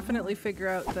gonna definitely figure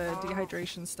out the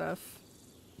dehydration stuff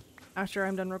after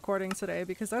I'm done recording today,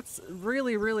 because that's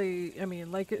really, really, I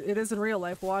mean, like it is in real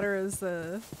life. Water is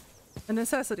a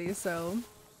necessity, so...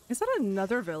 Is that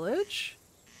another village?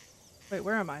 Wait,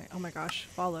 where am I? Oh my gosh,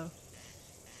 follow.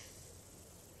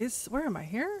 Where am I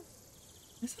here?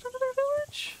 Is it another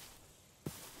village?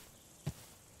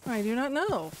 I do not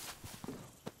know.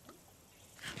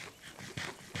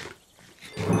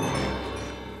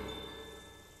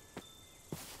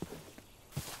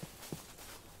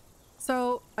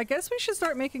 So, I guess we should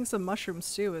start making some mushroom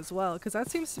stew as well, because that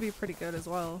seems to be pretty good as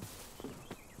well.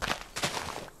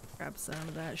 Grab some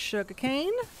of that sugar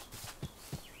cane.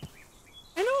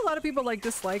 I know a lot of people like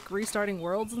dislike restarting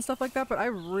worlds and stuff like that, but I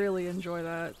really enjoy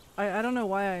that. I don't know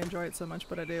why I enjoy it so much,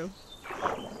 but I do.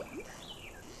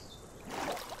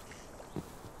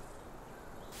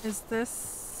 Is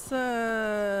this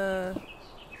oh,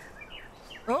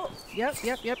 yep.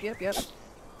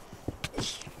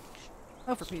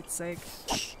 Oh, for Pete's sake.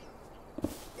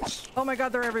 Oh my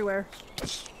god, they're everywhere.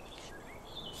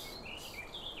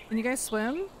 Can you guys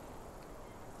swim?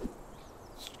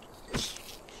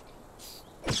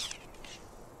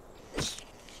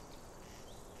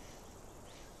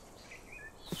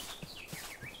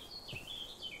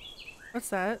 What's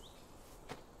that?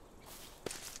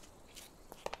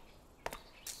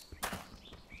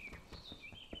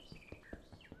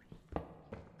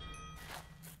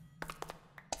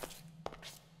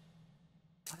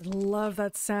 I love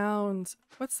that sound.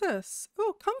 What's this?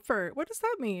 Oh, comfort. What does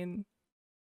that mean?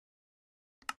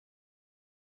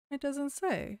 It doesn't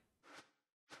say.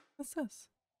 What's this?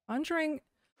 Conjuring.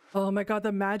 Oh my god,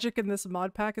 the magic in this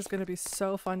mod pack is going to be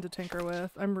so fun to tinker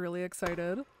with. I'm really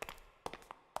excited.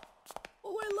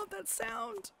 Oh, I love that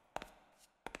sound.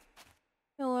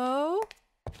 Hello?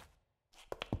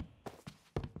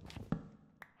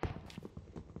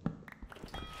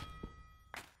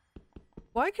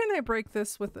 Why can't I break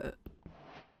this with it?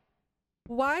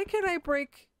 Why can I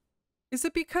break... Is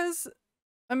it because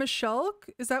I'm a shulk?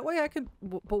 Is that why I could...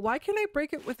 But why can't I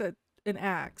break it with an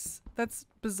axe? That's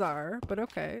bizarre, but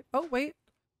okay. Oh, wait.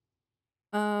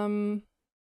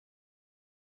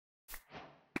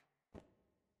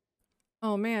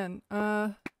 Oh man,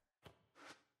 I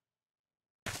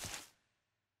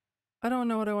don't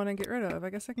know what I want to get rid of. I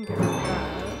guess I can get rid of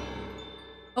that.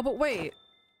 Oh, but wait.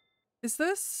 Is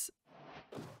this...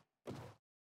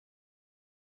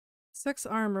 6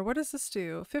 armor. What does this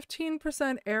do?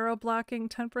 15% arrow blocking,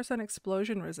 10%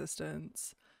 explosion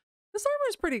resistance. This armor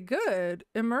is pretty good.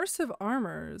 Immersive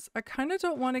armors. I kind of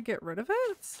don't want to get rid of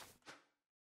it.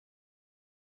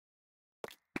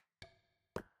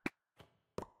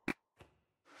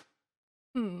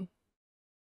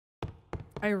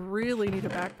 I really need a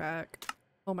backpack.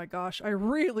 Oh my gosh, I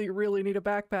really, really need a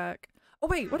backpack. Oh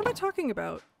wait, what am I talking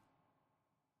about?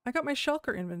 I got my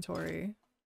shulker inventory.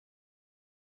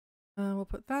 We'll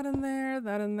put that in there,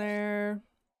 that in there.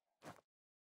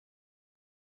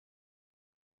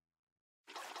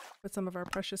 Put some of our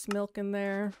precious milk in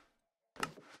there.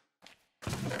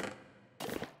 So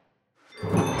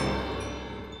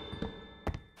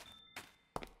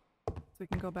we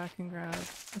can go back and grab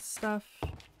the stuff.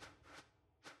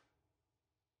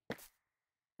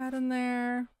 That in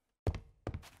there. Oh,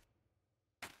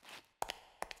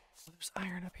 there's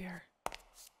iron up here.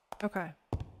 Okay.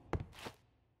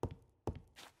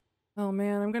 Oh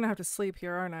man, I'm gonna have to sleep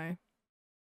here, aren't I?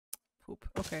 Poop.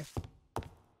 Okay.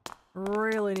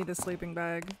 Really need a sleeping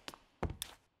bag.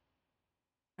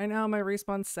 I know my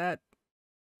respawn's set.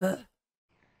 Ugh.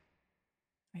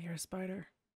 I hear a spider.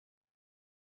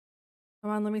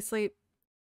 Come on, let me sleep.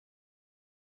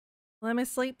 Let me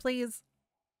sleep, please.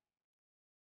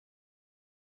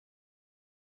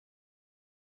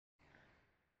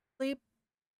 Sleep.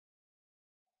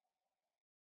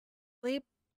 Sleep.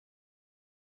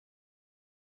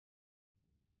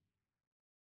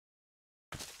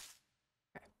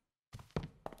 Okay.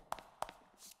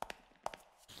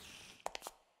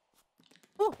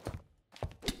 Oh!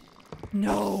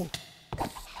 No!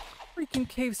 Freaking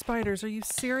cave spiders, are you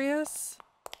serious?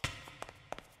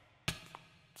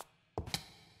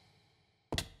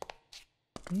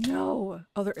 No!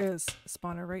 Oh, there is a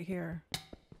spawner right here.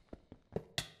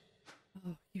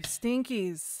 Oh, you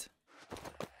stinkies.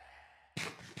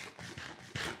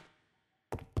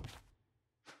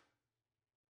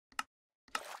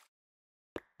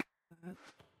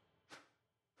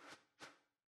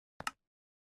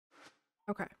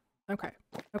 Okay. Okay.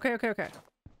 Okay, okay, okay.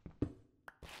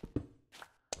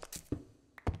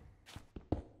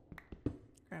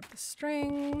 Grab the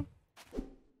string.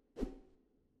 Did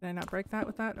I not break that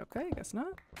with that? Okay, I guess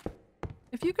not.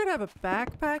 If you could have a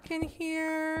backpack in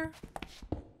here,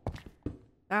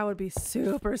 that would be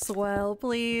super swell,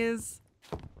 please.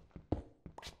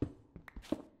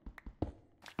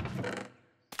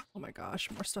 Oh my gosh,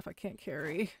 more stuff I can't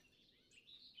carry.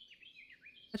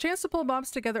 A chance to pull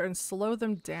mobs together and slow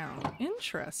them down.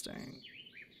 Interesting.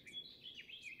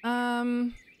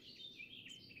 Oh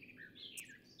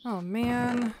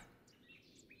man.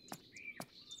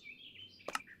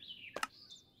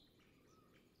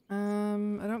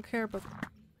 I don't care about...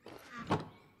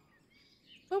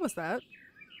 What was that?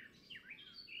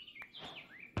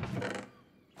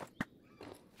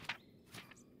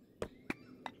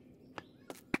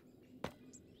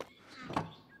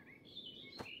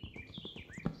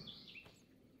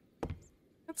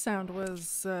 That sound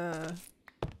was,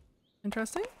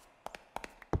 interesting.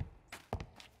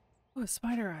 Oh, a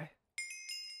spider eye.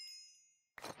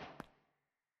 I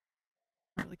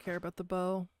don't really care about the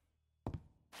bow.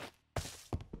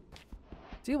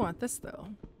 Do want this though.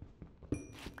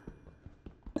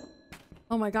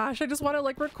 Oh my gosh, I just want to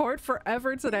like record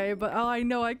forever today, but oh, I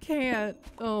know I can't.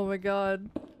 Oh my god.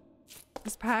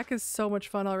 This pack is so much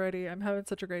fun already. I'm having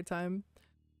such a great time.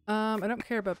 I don't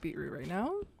care about beetroot right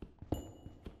now.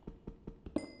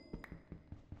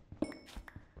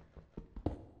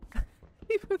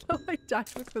 Even though I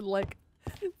died within like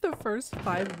the first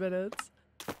 5 minutes.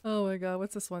 Oh my god,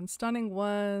 what's this one? Stunning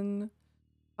 1.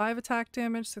 5 attack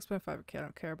damage, 6.5. Okay, I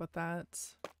don't care about that.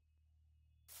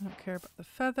 I don't care about the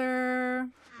feather.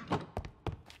 I'm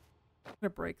gonna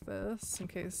break this in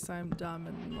case I'm dumb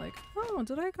and like, oh,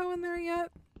 did I go in there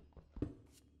yet?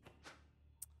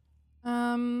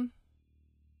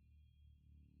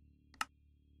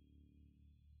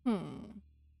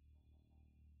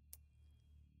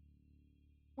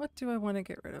 What do I want to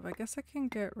get rid of? I guess I can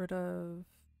get rid of...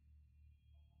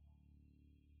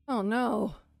 Oh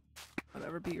no!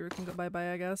 Whatever, beetroot can go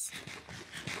bye-bye, I guess.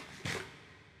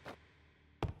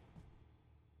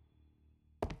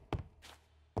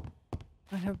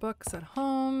 I have books at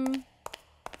home.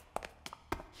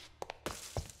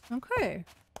 Okay.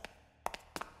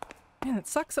 Man, it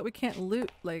sucks that we can't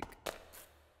loot, like,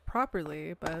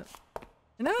 properly, but...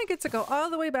 And now I get to go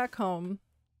all the way back home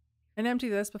and empty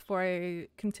this before I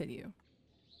continue.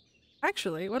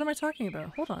 Actually, what am I talking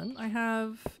about? Hold on, I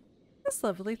have this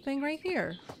lovely thing right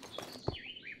here.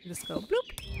 You just go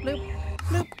bloop, bloop,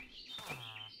 bloop.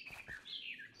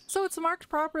 So it's marked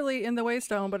properly in the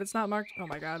waystone, but it's not marked- oh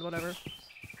my god, whatever.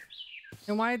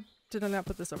 And why did I not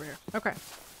put this over here? Okay.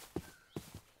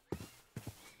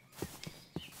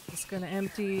 Just gonna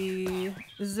empty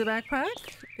the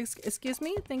backpack. Excuse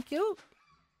me, thank you.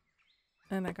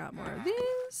 And I got more of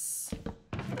these.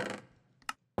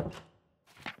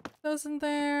 Those in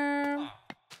there.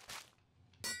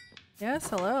 Yes,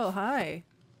 hello, hi.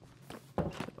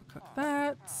 We'll cook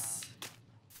that.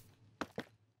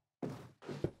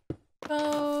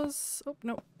 Those. Oh,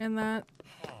 no, and that.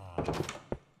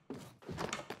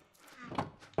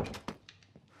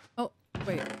 Oh,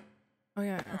 wait. Oh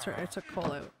yeah, that's right, I took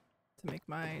coal out to make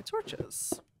my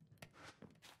torches.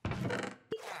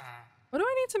 What do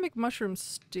I need to make mushroom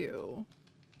stew?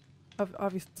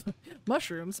 Obviously,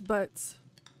 mushrooms, but...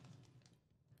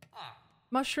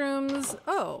 Mushrooms...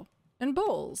 Oh, and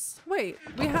bowls. Wait,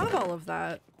 we have all of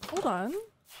that. Hold on.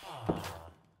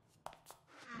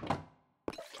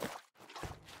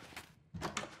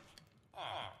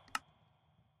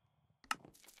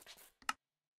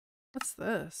 What's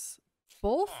this?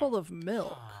 Bowl full of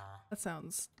milk. That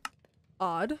sounds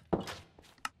odd.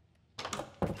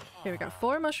 Okay, we got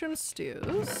 4 mushroom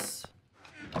stews.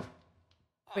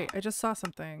 Wait, I just saw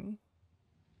something.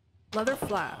 Leather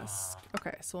flask.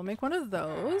 Okay, so we'll make one of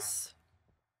those.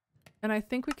 And I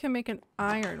think we can make an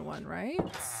iron one, right?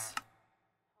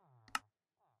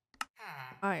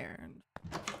 Iron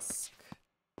flask.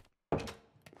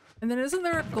 And then isn't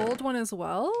there a gold one as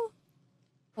well?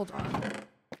 Hold on.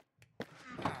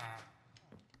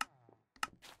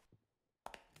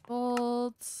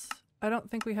 Gold. I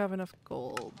don't think we have enough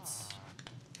gold.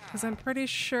 Because I'm pretty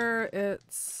sure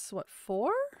it's, what,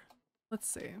 4? Let's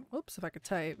see. Oops, if I could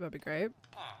type, that'd be great.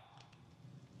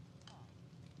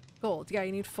 Gold. Yeah,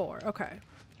 you need 4. Okay.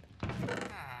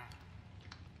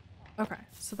 Okay,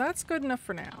 so that's good enough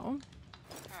for now.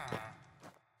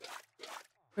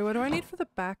 Wait, what do I need for the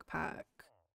backpack?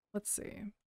 Let's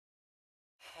see.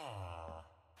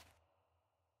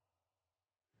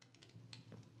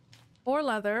 Or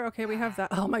leather. Okay, we have that.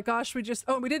 Oh my gosh, we just...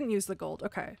 Oh, we didn't use the gold.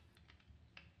 Okay.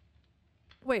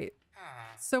 Wait.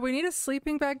 So we need a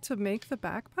sleeping bag to make the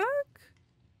backpack?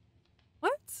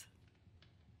 What?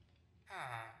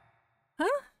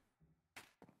 Huh?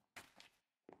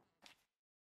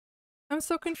 I'm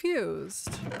so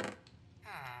confused.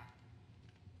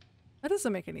 That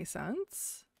doesn't make any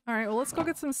sense. Alright, well let's go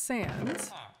get some sand.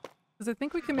 Because I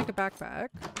think we can make a backpack.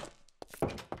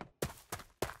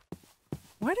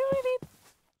 Why do we need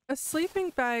a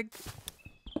sleeping bag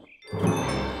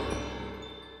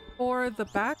for the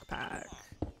backpack?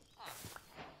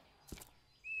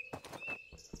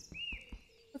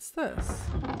 What's this?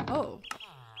 Oh.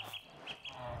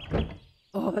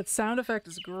 Oh, that sound effect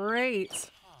is great.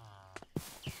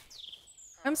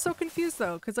 I'm so confused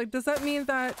though, because like, does that mean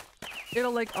that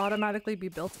it'll like automatically be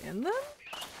built in then?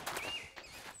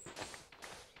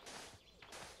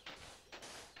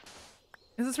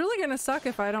 Because it's really gonna suck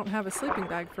if I don't have a sleeping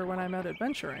bag for when I'm out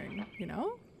adventuring, you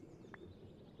know?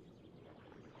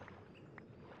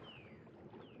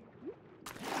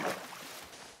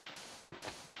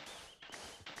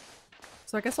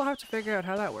 So I guess I'll have to figure out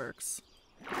how that works.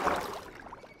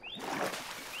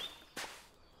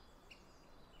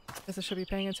 Guess I should be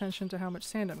paying attention to how much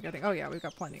sand I'm getting. Oh yeah, we've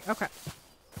got plenty. Okay.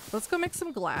 Let's go make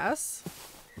some glass.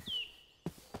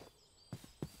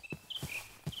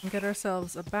 And get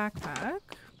ourselves a backpack.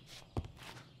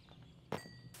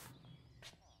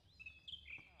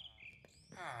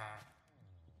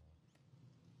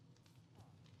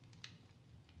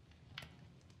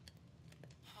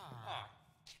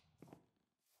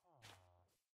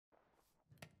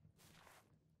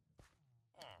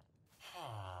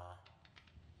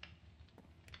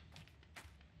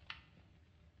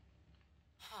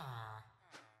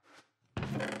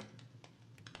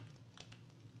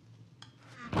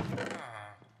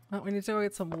 Oh, we need to go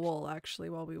get some wool actually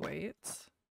while we wait.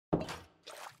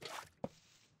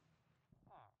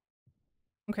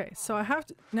 Okay, so I have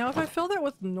to... Now if I fill that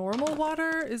with normal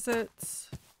water, is it...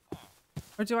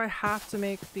 Or do I have to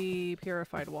make the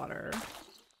purified water?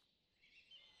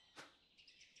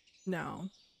 No.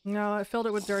 No, I filled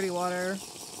it with dirty water.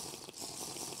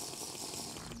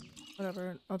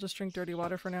 Whatever, I'll just drink dirty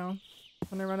water for now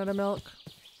when I run out of milk.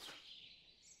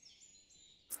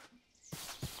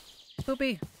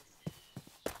 Poopy.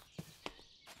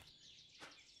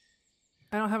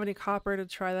 I don't have any copper to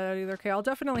try that out either. Okay, I'll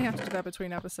definitely have to do that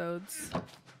between episodes.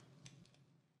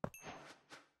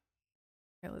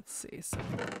 Okay, let's see. So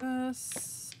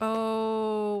this.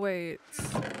 Oh, wait.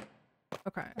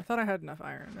 Okay, I thought I had enough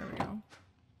iron. There we go.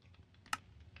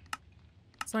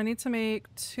 So I need to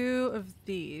make 2 of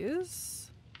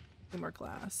these. 2 more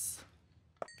glass.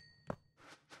 Does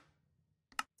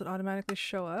it automatically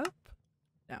show up?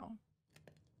 No.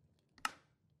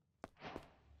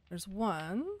 There's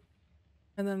 1.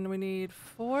 And then we need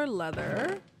 4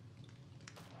 leather.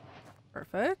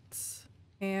 Perfect.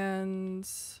 And...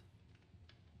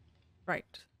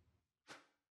 right.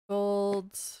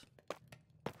 Gold.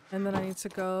 And then I need to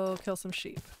go kill some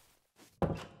sheep.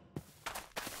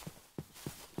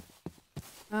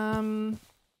 I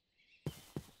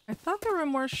thought there were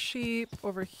more sheep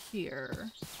over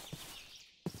here.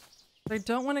 But I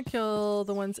don't want to kill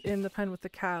the ones in the pen with the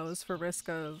cows for risk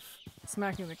of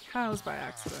smacking the cows by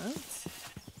accident.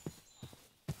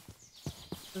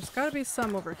 There's got to be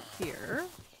some over here.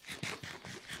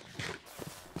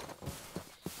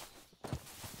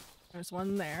 There's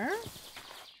one there.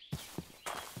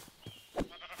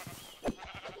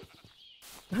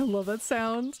 I love that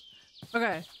sound.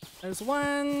 Okay, there's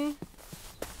 1.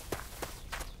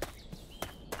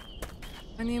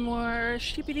 Any more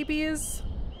sheepy bees?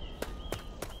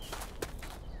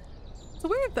 It's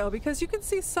weird though, because you can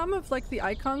see some of like the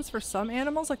icons for some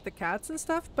animals, like the cats and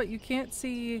stuff, but you can't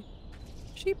see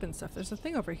sheep and stuff. There's a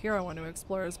thing over here I want to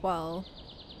explore as well.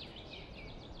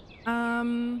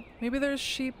 Maybe there's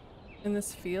sheep in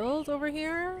this field over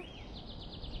here?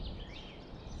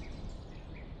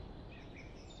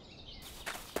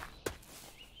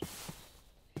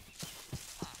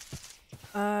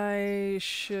 I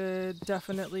should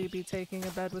definitely be taking a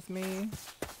bed with me.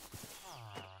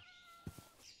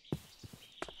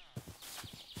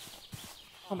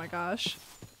 Oh my gosh.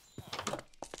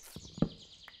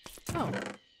 Oh.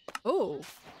 Oh.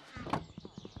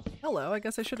 Hello, I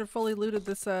guess I should have fully looted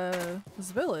this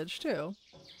this village too.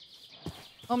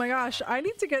 Oh my gosh, I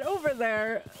need to get over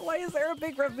there. Why is there a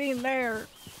big ravine there?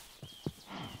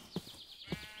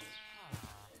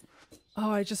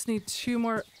 Oh, I just need 2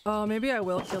 more. Oh, maybe I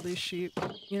will kill these sheep.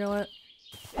 You know what?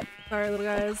 Sorry, little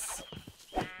guys.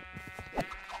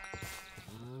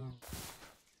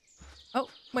 Oh,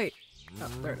 wait. Oh,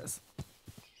 there it is.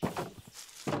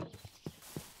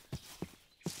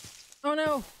 Oh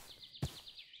no!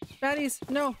 Baddies,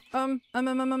 no!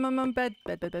 Bed.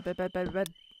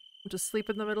 I'm just sleep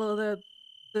in the middle of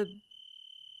the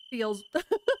fields.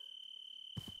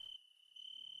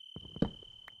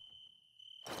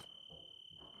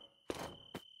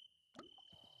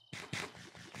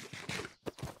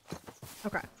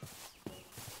 Okay.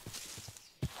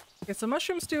 Okay, so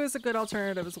mushroom stew is a good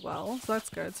alternative as well, so that's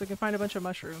good. So we can find a bunch of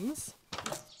mushrooms.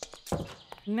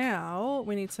 Now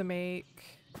we need to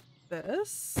make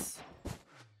this.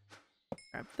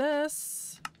 Grab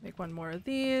this. Make 1 more of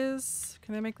these.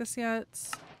 Can I make this yet?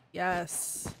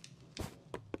 Yes.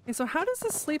 Okay, so how does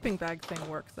this sleeping bag thing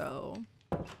work though?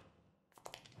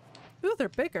 Ooh, they're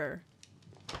bigger.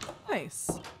 Nice.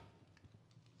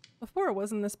 Before it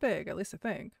wasn't this big, at least I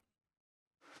think.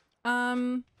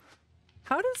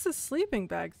 How does the sleeping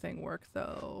bag thing work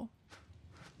though?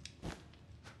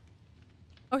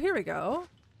 Oh, here we go.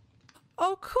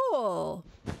 Oh, cool.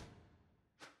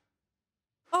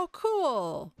 Oh,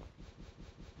 cool.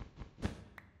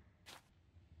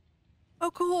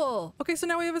 Oh, cool. Okay, so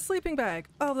now we have a sleeping bag.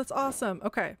 Oh, that's awesome.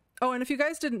 Okay. Oh, and if you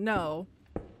guys didn't know,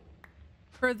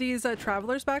 for these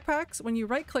traveler's backpacks, when you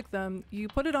right click them, you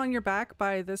put it on your back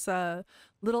by this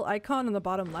little icon on the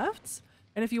bottom left.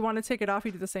 And if you want to take it off,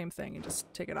 you do the same thing and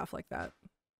just take it off like that.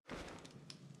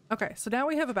 Okay, so now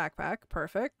we have a backpack.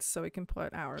 Perfect. So we can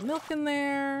put our milk in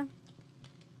there.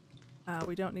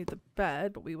 We don't need the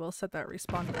bed, but we will set that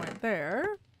respawn point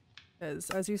there.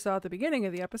 As you saw at the beginning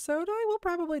of the episode, I will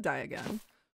probably die again.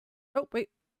 Oh, wait.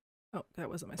 Oh, that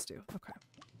wasn't my stew.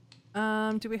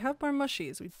 Okay. Do we have more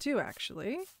mushies? We do,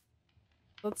 actually.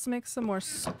 Let's make some more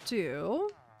stew.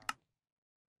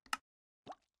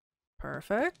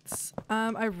 Perfect.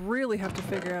 I really have to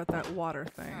figure out that water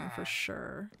thing for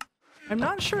sure. I'm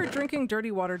not sure drinking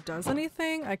dirty water does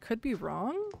anything. I could be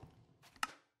wrong.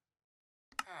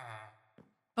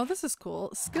 Oh, this is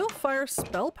cool. Skill fire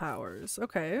spell powers.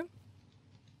 Okay.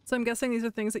 So I'm guessing these are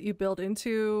things that you build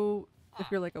into if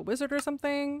you're like a wizard or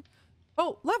something.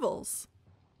 Oh, levels.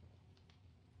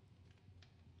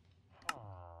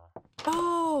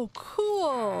 Oh,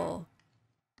 cool.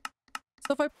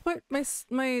 So if I put my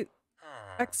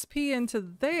XP into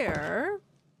there.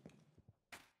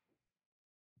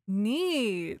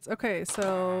 Neat. Okay,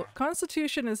 so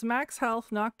Constitution is max health,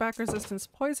 knockback resistance,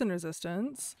 poison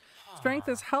resistance. Strength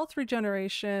is health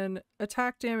regeneration,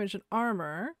 attack damage, and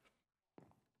armor.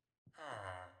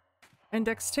 And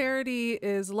Dexterity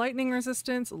is lightning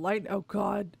resistance. Oh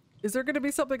god. Is there going to be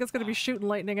something that's going to be shooting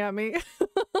lightning at me?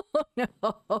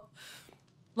 No.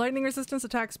 Lightning resistance,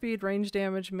 attack speed, range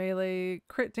damage, melee,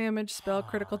 crit damage, spell,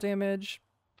 critical damage.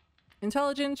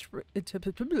 Intelligence,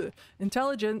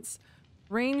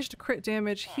 ranged crit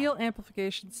damage, heal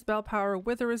amplification, spell power,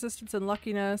 wither resistance, and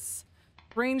luckiness.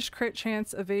 Ranged crit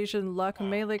chance, evasion, luck,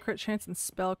 melee crit chance, and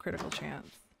spell critical chance.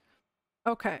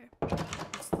 Okay.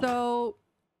 So...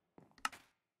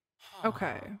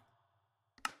 Okay.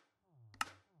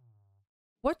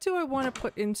 What do I want to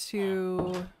put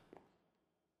into...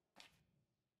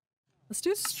 Let's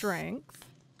do strength.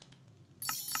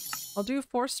 I'll do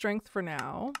 4 strength for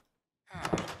now.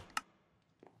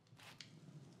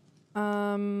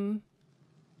 4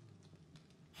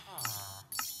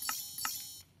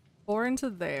 into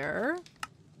there.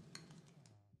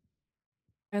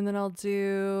 And then I'll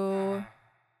do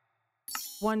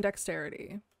 1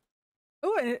 dexterity.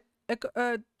 Oh, and it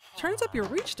turns up your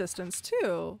reach distance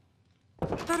too.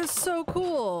 That is so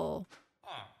cool.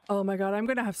 Oh my god, I'm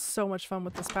gonna have so much fun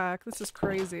with this pack. This is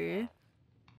crazy.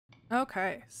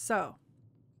 Okay, so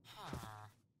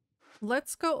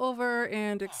let's go over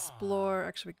and explore.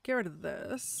 Actually, get rid of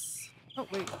this. Oh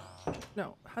wait,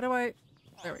 no. How do I?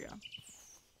 There we go.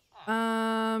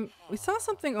 We saw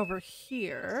something over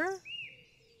here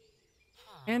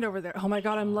and over there. Oh my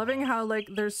god, I'm loving how like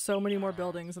there's so many more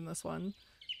buildings in this one.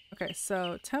 Okay,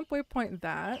 so temp waypoint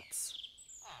that.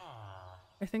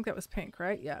 I think that was pink,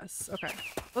 right? Yes. Okay.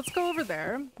 Let's go over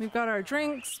there. We've got our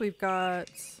drinks. We've got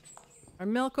our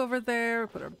milk over there.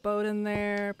 Put our boat in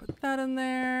there. Put that in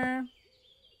there.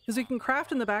 Because we can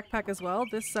craft in the backpack as well.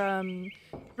 This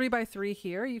 3x3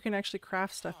 here, you can actually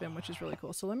craft stuff in, which is really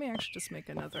cool. So let me actually just make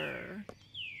another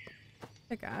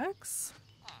pickaxe.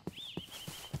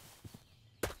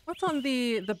 What's on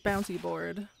the bounty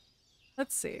board?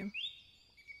 Let's see.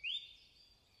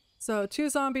 So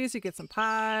 2 zombies, you get some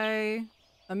pie.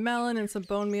 A melon and some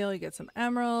bone meal, you get some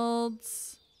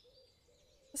emeralds.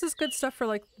 This is good stuff for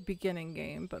like the beginning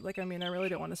game, but like, I mean, I really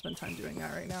don't want to spend time doing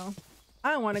that right now.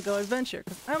 I want to go adventure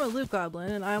because I'm a loot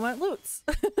goblin and I want loots.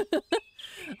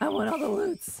 I want all the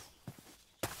loots.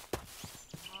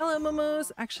 Hello,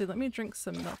 Momos. Actually, let me drink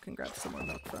some milk and grab some more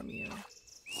milk from you.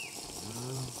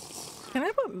 Can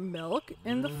I put milk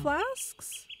in the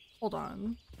flasks? Hold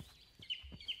on.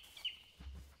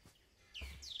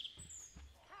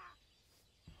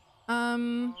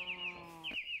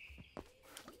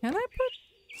 Can I put...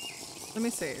 Let me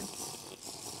see.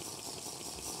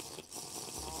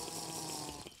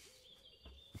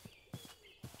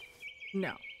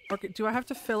 No. Okay, do I have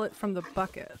to fill it from the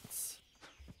buckets?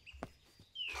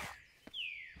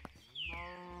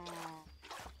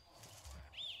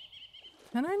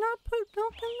 Can I not put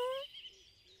milk in there?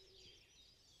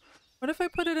 What if I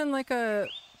put it in like a...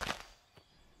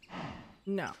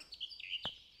 No.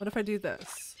 What if I do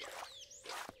this?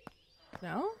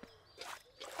 No?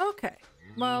 Okay.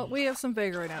 Well, we have some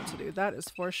figuring out to do. That is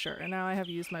for sure. And now I have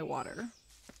used my water.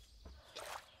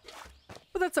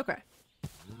 But that's okay.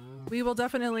 We will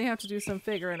definitely have to do some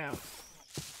figuring out.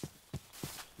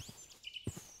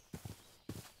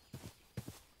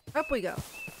 Up we go.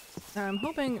 Now I'm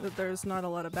hoping that there's not a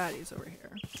lot of baddies over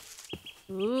here.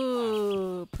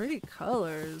 Ooh, pretty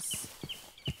colors.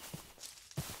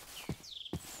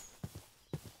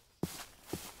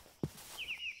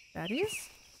 Baddies?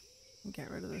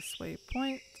 Get rid of this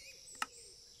waypoint.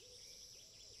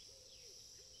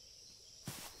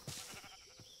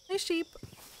 Hey, sheep.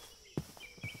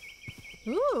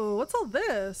 Ooh, what's all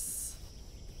this?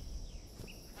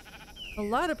 A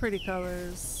lot of pretty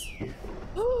colors.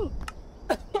 Oh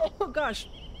gosh.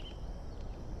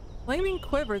 Flaming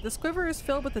quiver. This quiver is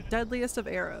filled with the deadliest of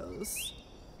arrows.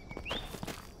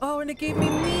 Oh, and it gave me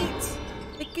meat!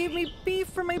 It gave me beef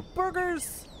for my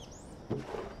burgers!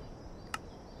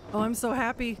 Oh, I'm so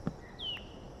happy.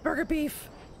 Burger beef!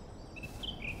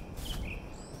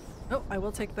 Oh, I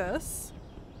will take this.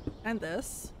 And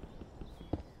this.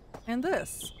 And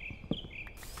this.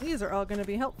 These are all going to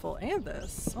be helpful. And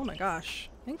this. Oh my gosh.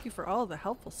 Thank you for all the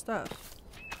helpful stuff.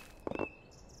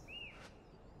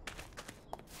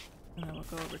 And then we'll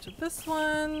go over to this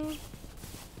one.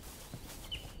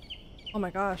 Oh my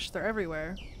gosh, they're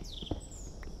everywhere.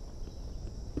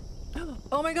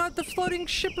 Oh my god, the floating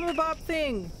ship-em-a-bop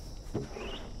thing!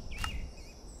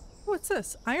 What's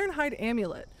this? Ironhide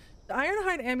amulet. The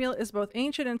Ironhide amulet is both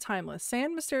ancient and timeless.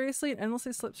 Sand mysteriously and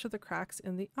endlessly slips through the cracks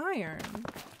in the iron.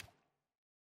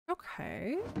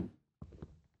 Okay.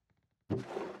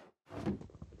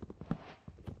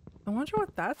 I wonder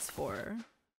what that's for.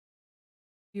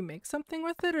 You make something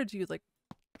with it, or do you like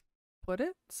put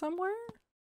it somewhere?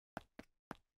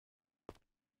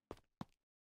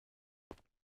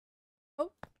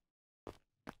 Oh.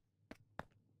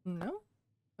 No?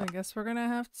 I guess we're gonna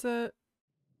have to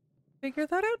figure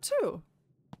that out too.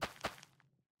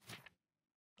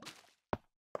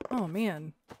 Oh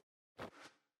man.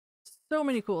 So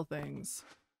many cool things.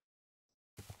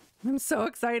 I'm so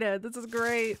excited. This is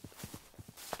great.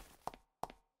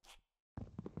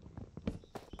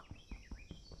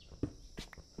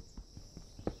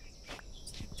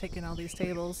 Taking all these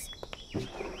tables.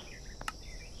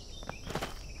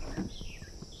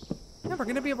 Yeah, we're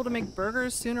gonna be able to make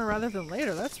burgers sooner rather than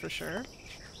later, that's for sure.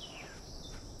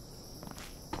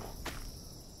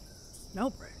 Snow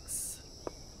bricks.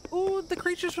 Oh, the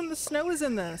creatures from the snow is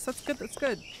in this. That's good, that's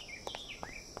good.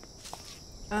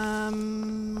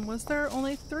 Was there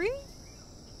only 3?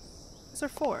 Is there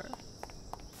 4?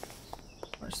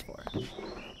 Where's 4?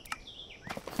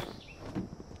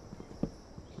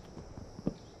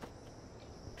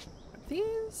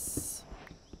 These?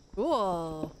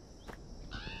 Cool.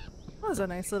 That was a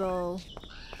nice little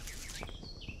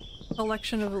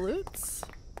collection of loots.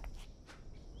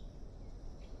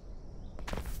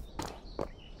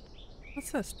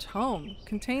 What's this? Tome.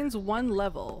 Contains 1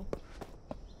 level.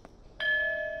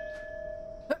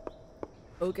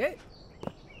 Okay.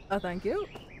 Thank you.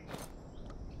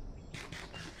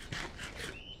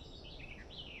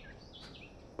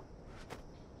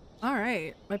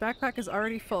 Alright, my backpack is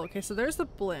already full. Okay, so there's the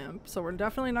blimp, so we're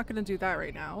definitely not going to do that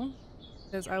right now.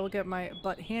 Because I will get my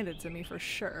butt handed to me for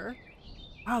sure.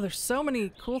 Wow, there's so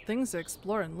many cool things to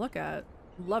explore and look at.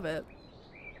 Love it.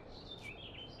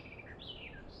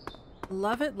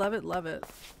 Love it, love it, love it.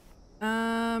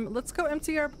 Let's go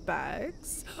empty our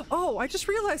bags. Oh, I just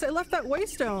realized I left that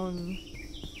waystone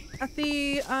at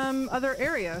the other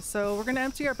area, so we're gonna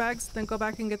empty our bags, then go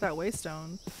back and get that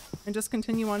waystone and just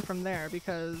continue on from there,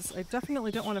 because I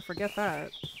definitely don't want to forget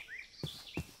that.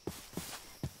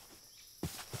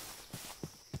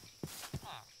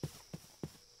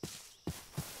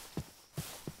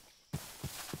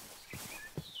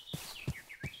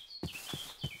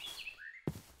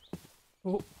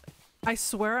 Oh, I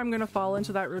swear I'm gonna fall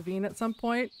into that ravine at some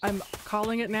point. I'm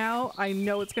calling it now. I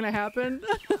know it's gonna happen.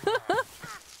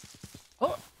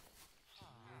 Oh!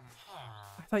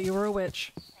 I thought you were a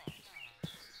witch.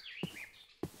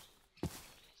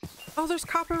 Oh, there's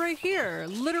copper right here!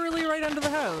 Literally right under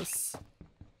the house.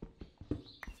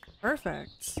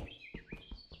 Perfect.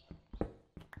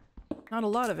 Not a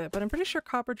lot of it, but I'm pretty sure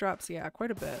copper drops, yeah,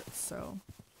 quite a bit, so...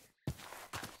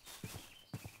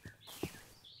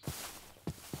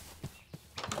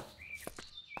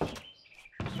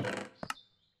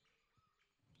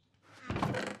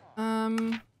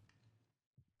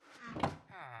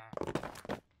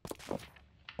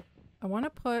 I want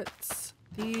to put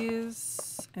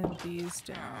these and these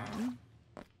down.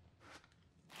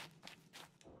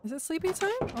 Is it sleepy time?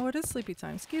 Oh, it is sleepy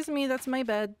time. Excuse me, that's my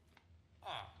bed.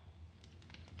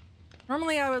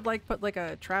 Normally I would like put like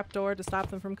a trapdoor to stop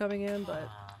them from coming in, but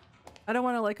I don't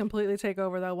want to like completely take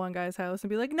over that one guy's house and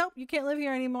be like, nope, you can't live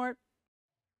here anymore.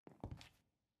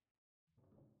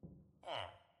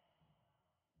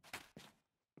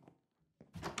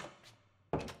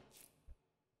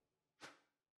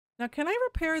 Now, can I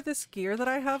repair this gear that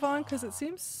I have on? Because it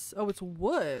seems... Oh, it's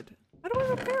wood. How do I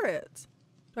repair it?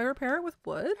 Do I repair it with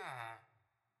wood?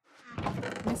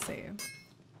 Let me see.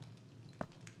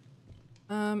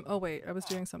 Oh wait, I was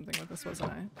doing something with this,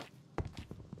 wasn't I?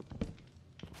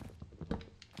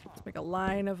 Let's make a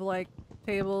line of, like,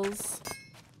 tables.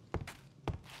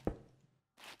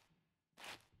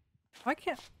 Why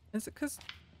can't... Is it because...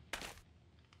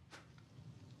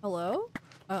 Hello?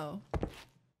 Oh.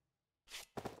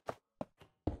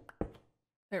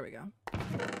 There we go.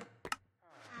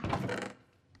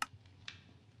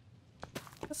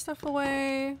 Put stuff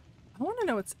away. I want to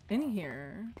know what's in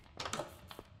here.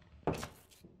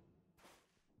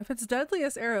 If it's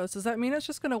deadliest arrows, does that mean it's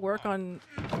just gonna work on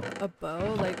a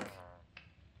bow, like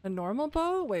a normal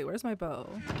bow? Wait, where's my bow?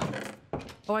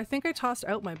 Oh, I think I tossed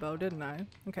out my bow, didn't I?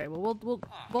 Okay, well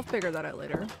we'll figure that out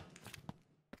later.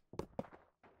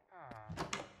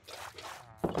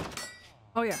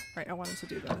 Oh yeah, right, I wanted to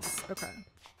do this. Okay.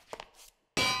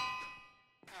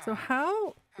 So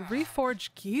how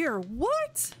reforge gear?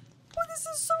 What? Oh, this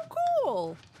is so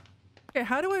cool. Okay,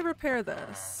 how do I repair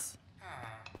this?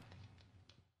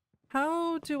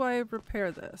 How do I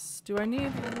repair this? Do I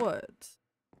need wood?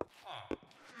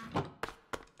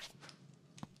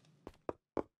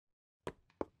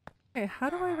 Okay, how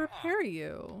do I repair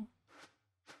you?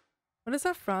 What is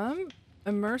that from?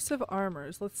 Immersive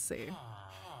armors. Let's see.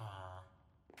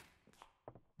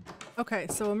 Okay,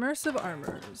 so immersive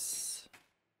armors.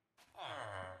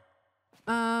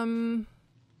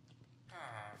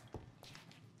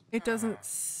 It doesn't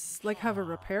like have a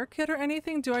repair kit or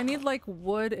anything. Do I need like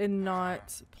wood and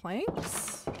not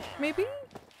planks? Maybe?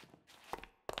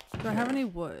 Do I have any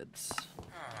wood?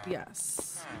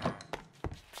 Yes.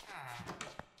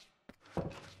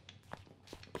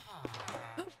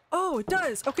 Oh, it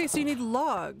does! Okay, so you need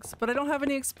logs, but I don't have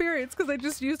any experience because I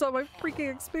just used all my freaking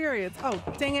experience. Oh,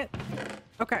 dang it.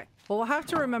 Okay, well, we'll have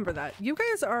to remember that. You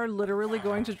guys are literally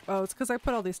going to— oh, it's because I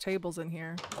put all these tables in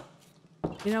here.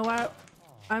 You know what?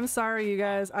 I'm sorry, you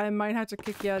guys. I might have to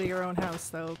kick you out of your own house,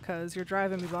 though, because you're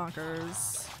driving me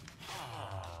bonkers.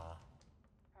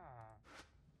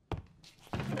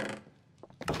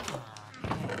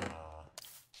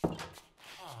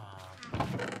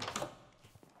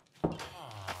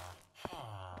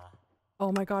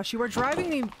 Oh my gosh, you are driving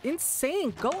me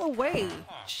insane! Go away!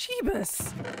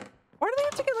 Jeebus! Why do they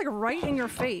have to get, like, right in your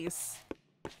face?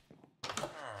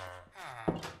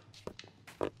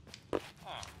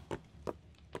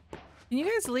 Can you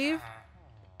guys leave?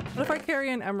 What if I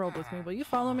carry an emerald with me? Will you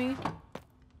follow me?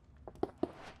 Will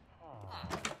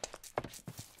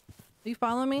you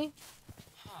follow me?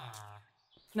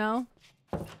 No?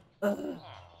 Ugh.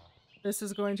 This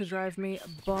is going to drive me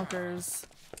bonkers.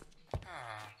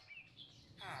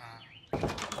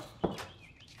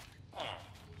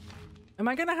 Am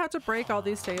I gonna have to break all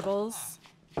these tables?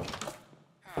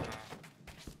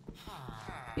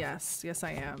 Yes, yes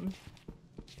I am.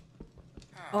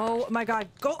 Oh my god,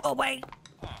 go away!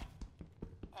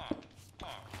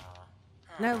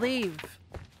 Now leave.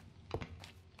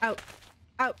 Out.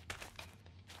 Out.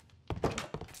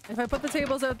 If I put the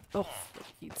tables out— oh, for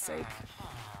Pete's sake.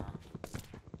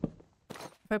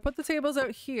 If I put the tables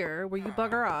out here, will you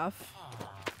bugger off?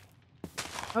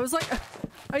 I was like—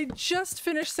 I just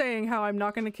finished saying how I'm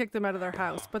not going to kick them out of their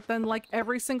house, but then like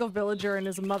every single villager and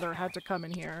his mother had to come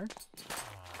in here.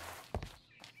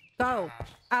 Go.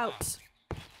 Out.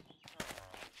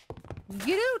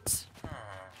 Get out!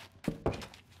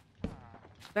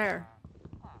 There.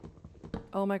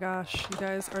 Oh my gosh, you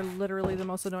guys are literally the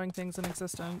most annoying things in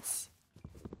existence.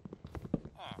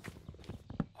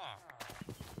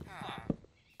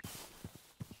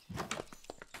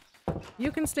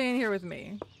 You can stay in here with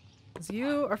me.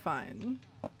 You are fine.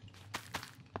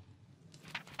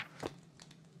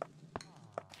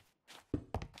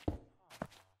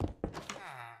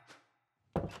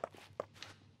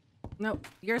 Nope,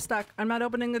 you're stuck. I'm not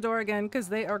opening the door again because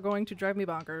they are going to drive me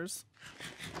bonkers.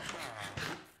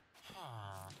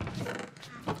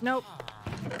 Nope.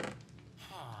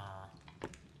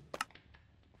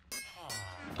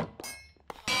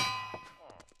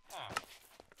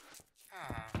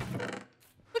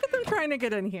 Look at them trying to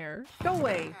get in here. Go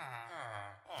away.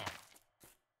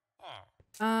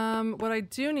 What I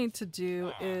do need to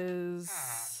do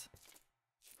is—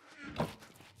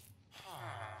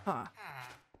 huh.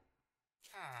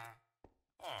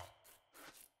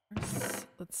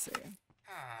 Let's see.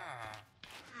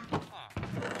 Do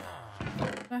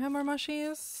I have more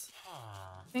mushies?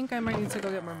 I think I might need to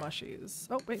go get more mushies.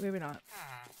 Oh, wait, maybe not.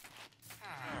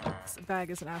 This bag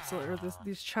is an absolute— or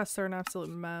these chests are an absolute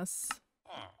mess.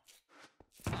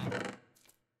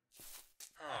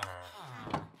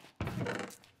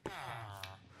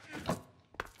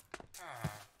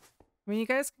 I mean, you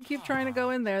guys can keep trying to go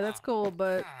in there, that's cool,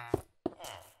 but—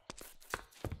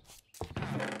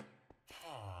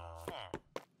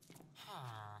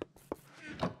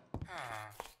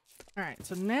 alright,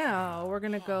 so now we're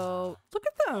gonna go— look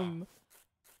at them!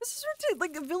 This is ridiculous!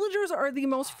 Like, villagers are the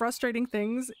most frustrating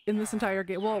things in this entire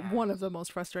game. Well, one of the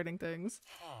most frustrating things.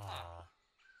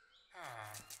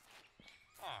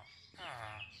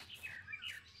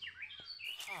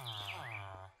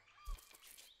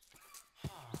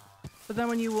 But then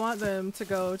when you want them to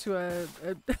go to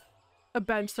a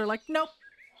bench, they're like, nope.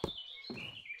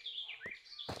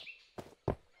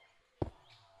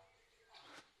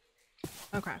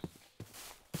 Okay.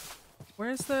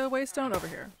 Where's the waystone? Over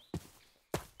here.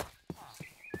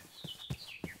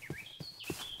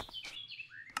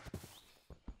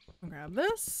 I'll grab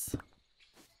this.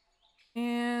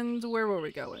 And where were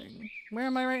we going? Where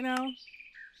am I right now?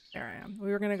 There I am.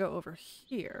 We were gonna go over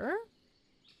here.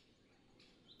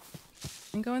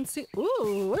 And go and see.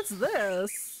 Ooh, what's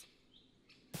this?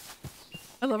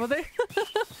 I love how they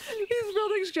these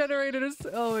buildings generators.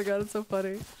 Oh my god, it's so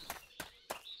funny.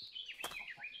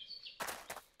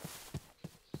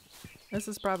 This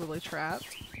is probably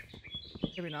trapped.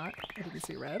 Maybe not. I didn't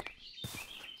see red.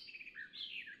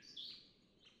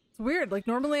 It's weird. Like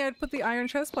normally I'd put the iron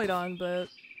chest plate on, but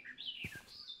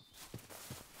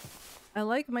I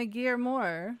like my gear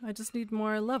more. I just need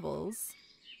more levels.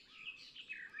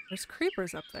 There's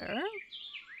creepers up there.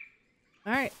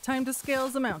 Alright, time to scale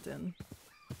the mountain.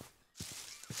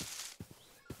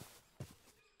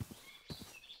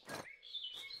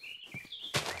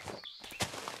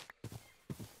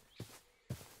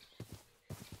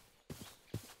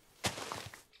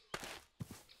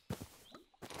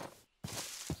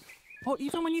 Oh,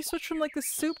 even when you switch from like the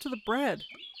soup to the bread.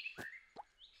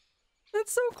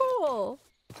 That's so cool!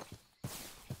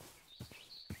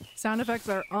 Sound effects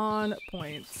are on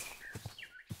point. Is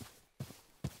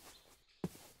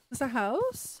this a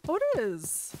house? Oh, it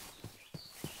is!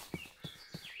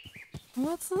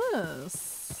 What's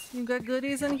this? You got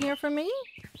goodies in here for me?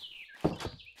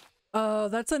 Oh,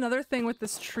 that's another thing with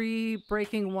this tree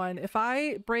breaking one. If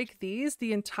I break these,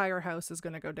 the entire house is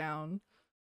gonna go down.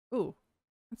 Ooh.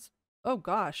 Oh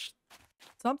gosh.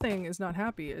 Something is not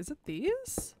happy. Is it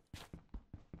these?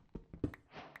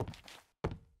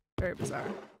 Very bizarre.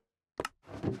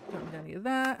 Don't need any of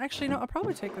that. Actually, no, I'll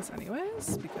probably take this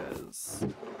anyways, because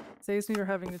it saves me from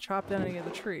having to chop down any of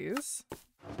the trees.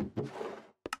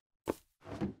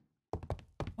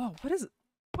 Whoa, what is it?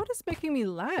 What is making me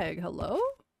lag? Hello?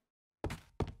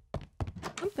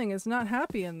 Something is not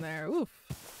happy in there.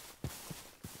 Oof.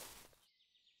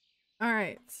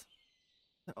 Alright.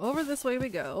 So over this way we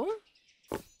go.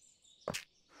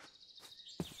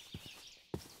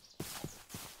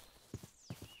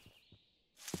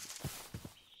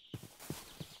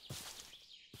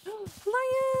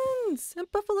 Lions!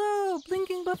 And buffalo!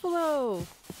 Blinking buffalo!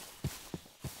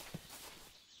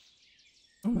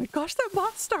 Oh my gosh, that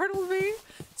bot startled me!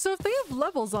 So if they have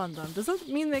levels on them, does that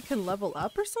mean they can level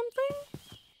up or something?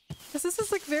 Because this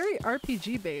is like very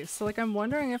RPG based, so like I'm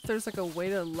wondering if there's like a way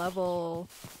to level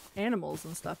animals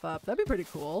and stuff up. That'd be pretty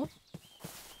cool.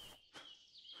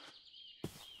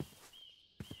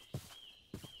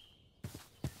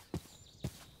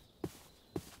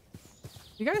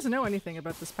 If you guys know anything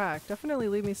about this pack, definitely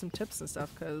leave me some tips and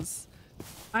stuff, because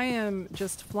I am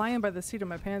just flying by the seat of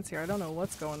my pants here. I don't know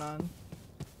what's going on.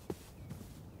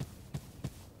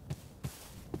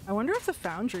 I wonder if the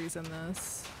foundry's in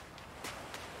this.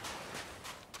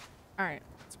 Alright,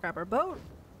 let's grab our boat.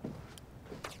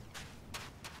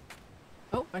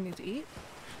 Oh, I need to eat.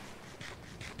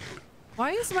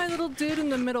 Why is my little dude in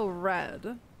the middle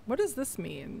red? What does this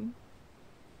mean?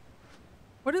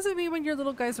 What does it mean when your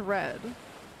little guy's red?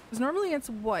 Because normally it's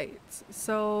white,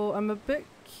 so I'm a bit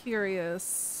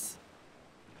curious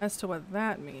as to what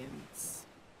that means.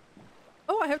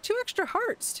 Oh, I have 2 extra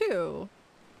hearts too!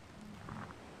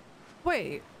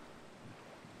 Wait.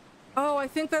 Oh, I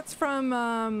think that's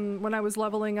from when I was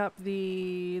leveling up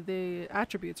the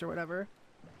attributes or whatever.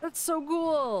 That's so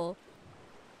cool!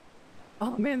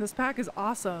 Oh man, this pack is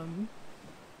awesome.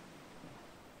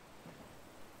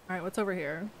 Alright, what's over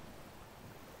here?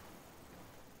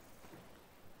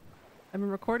 I've been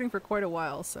recording for quite a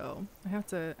while, so I have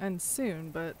to end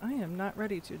soon, but I am not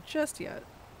ready to just yet.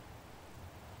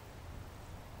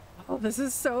 Oh, this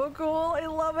is so cool! I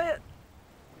love it!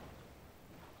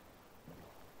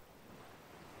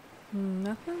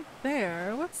 Nothing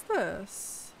there. What's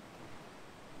this?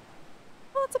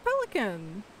 Oh, it's a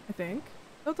pelican, I think.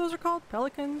 Oh, those are called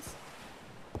pelicans.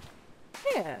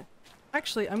 Yeah.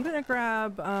 Actually, I'm gonna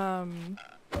grab,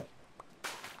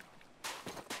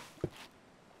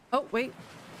 oh, wait.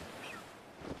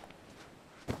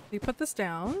 You put this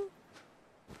down.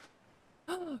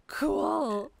 Oh,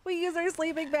 cool! We use our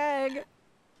sleeping bag!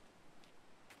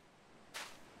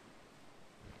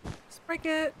 Just break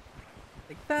it.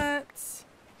 Like that.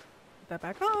 Put that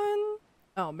back on.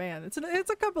 Oh man, it's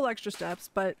a couple extra steps,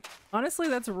 but honestly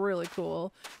that's really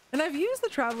cool. And I've used the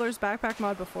Traveler's Backpack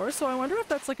mod before, so I wonder if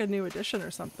that's like a new edition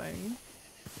or something.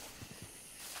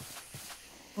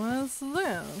 What's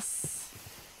this?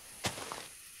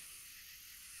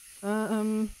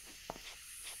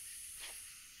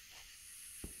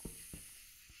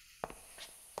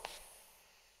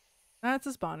 That's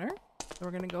a spawner. So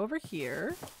we're gonna go over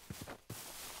here.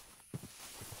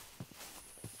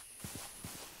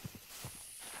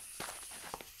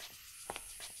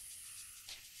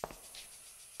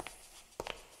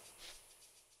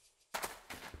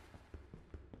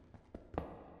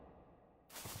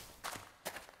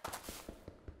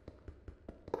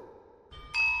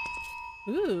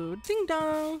 Ooh, ding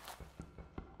dong.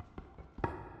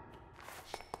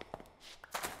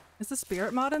 Is the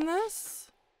spirit mod in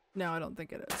this? No, I don't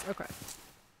think it is. Okay.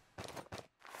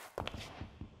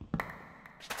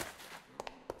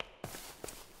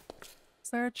 Is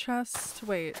there a chest?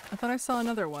 Wait, I thought I saw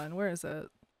another one. Where is it?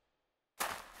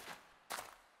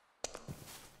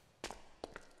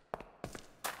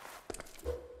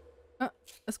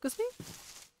 Excuse me?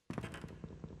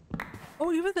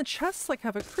 Oh, even the chests like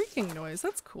have a creaking noise.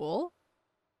 That's cool.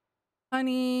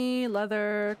 Honey,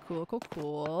 leather, cool, cool,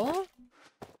 cool.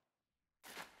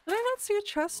 Did I not see a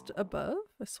chest above?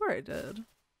 I swear I did.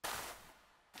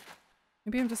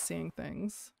 Maybe I'm just seeing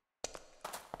things.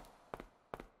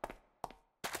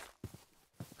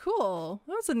 Cool.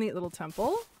 That was a neat little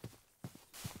temple.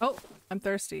 Oh, I'm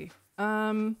thirsty.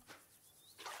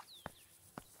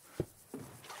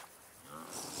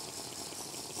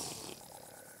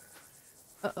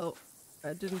 Uh-oh.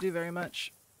 That didn't do very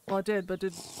much. Well, it did, but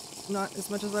did not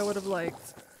as much as I would have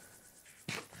liked.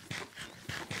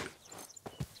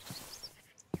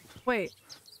 Wait.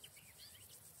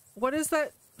 What is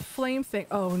that flame thing?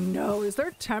 Oh no, is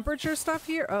there temperature stuff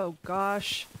here? Oh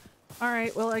gosh.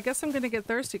 Alright, well I guess I'm gonna get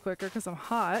thirsty quicker because I'm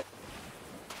hot.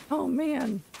 Oh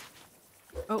man.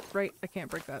 Oh, right, I can't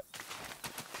break that.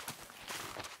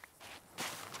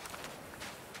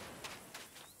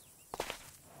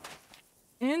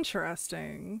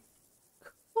 Interesting.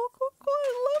 Cool, cool, cool.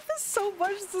 I love this so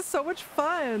much. This is so much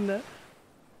fun.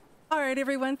 Alright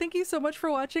everyone, thank you so much for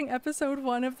watching episode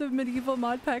 1 of the Medieval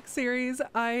Mod Pack series.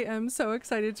 I am so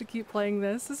excited to keep playing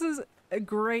this. This is a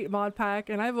great mod pack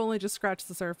and I've only just scratched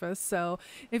the surface, so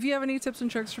if you have any tips and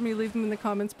tricks for me, leave them in the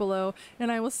comments below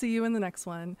and I will see you in the next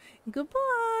one.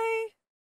 Goodbye!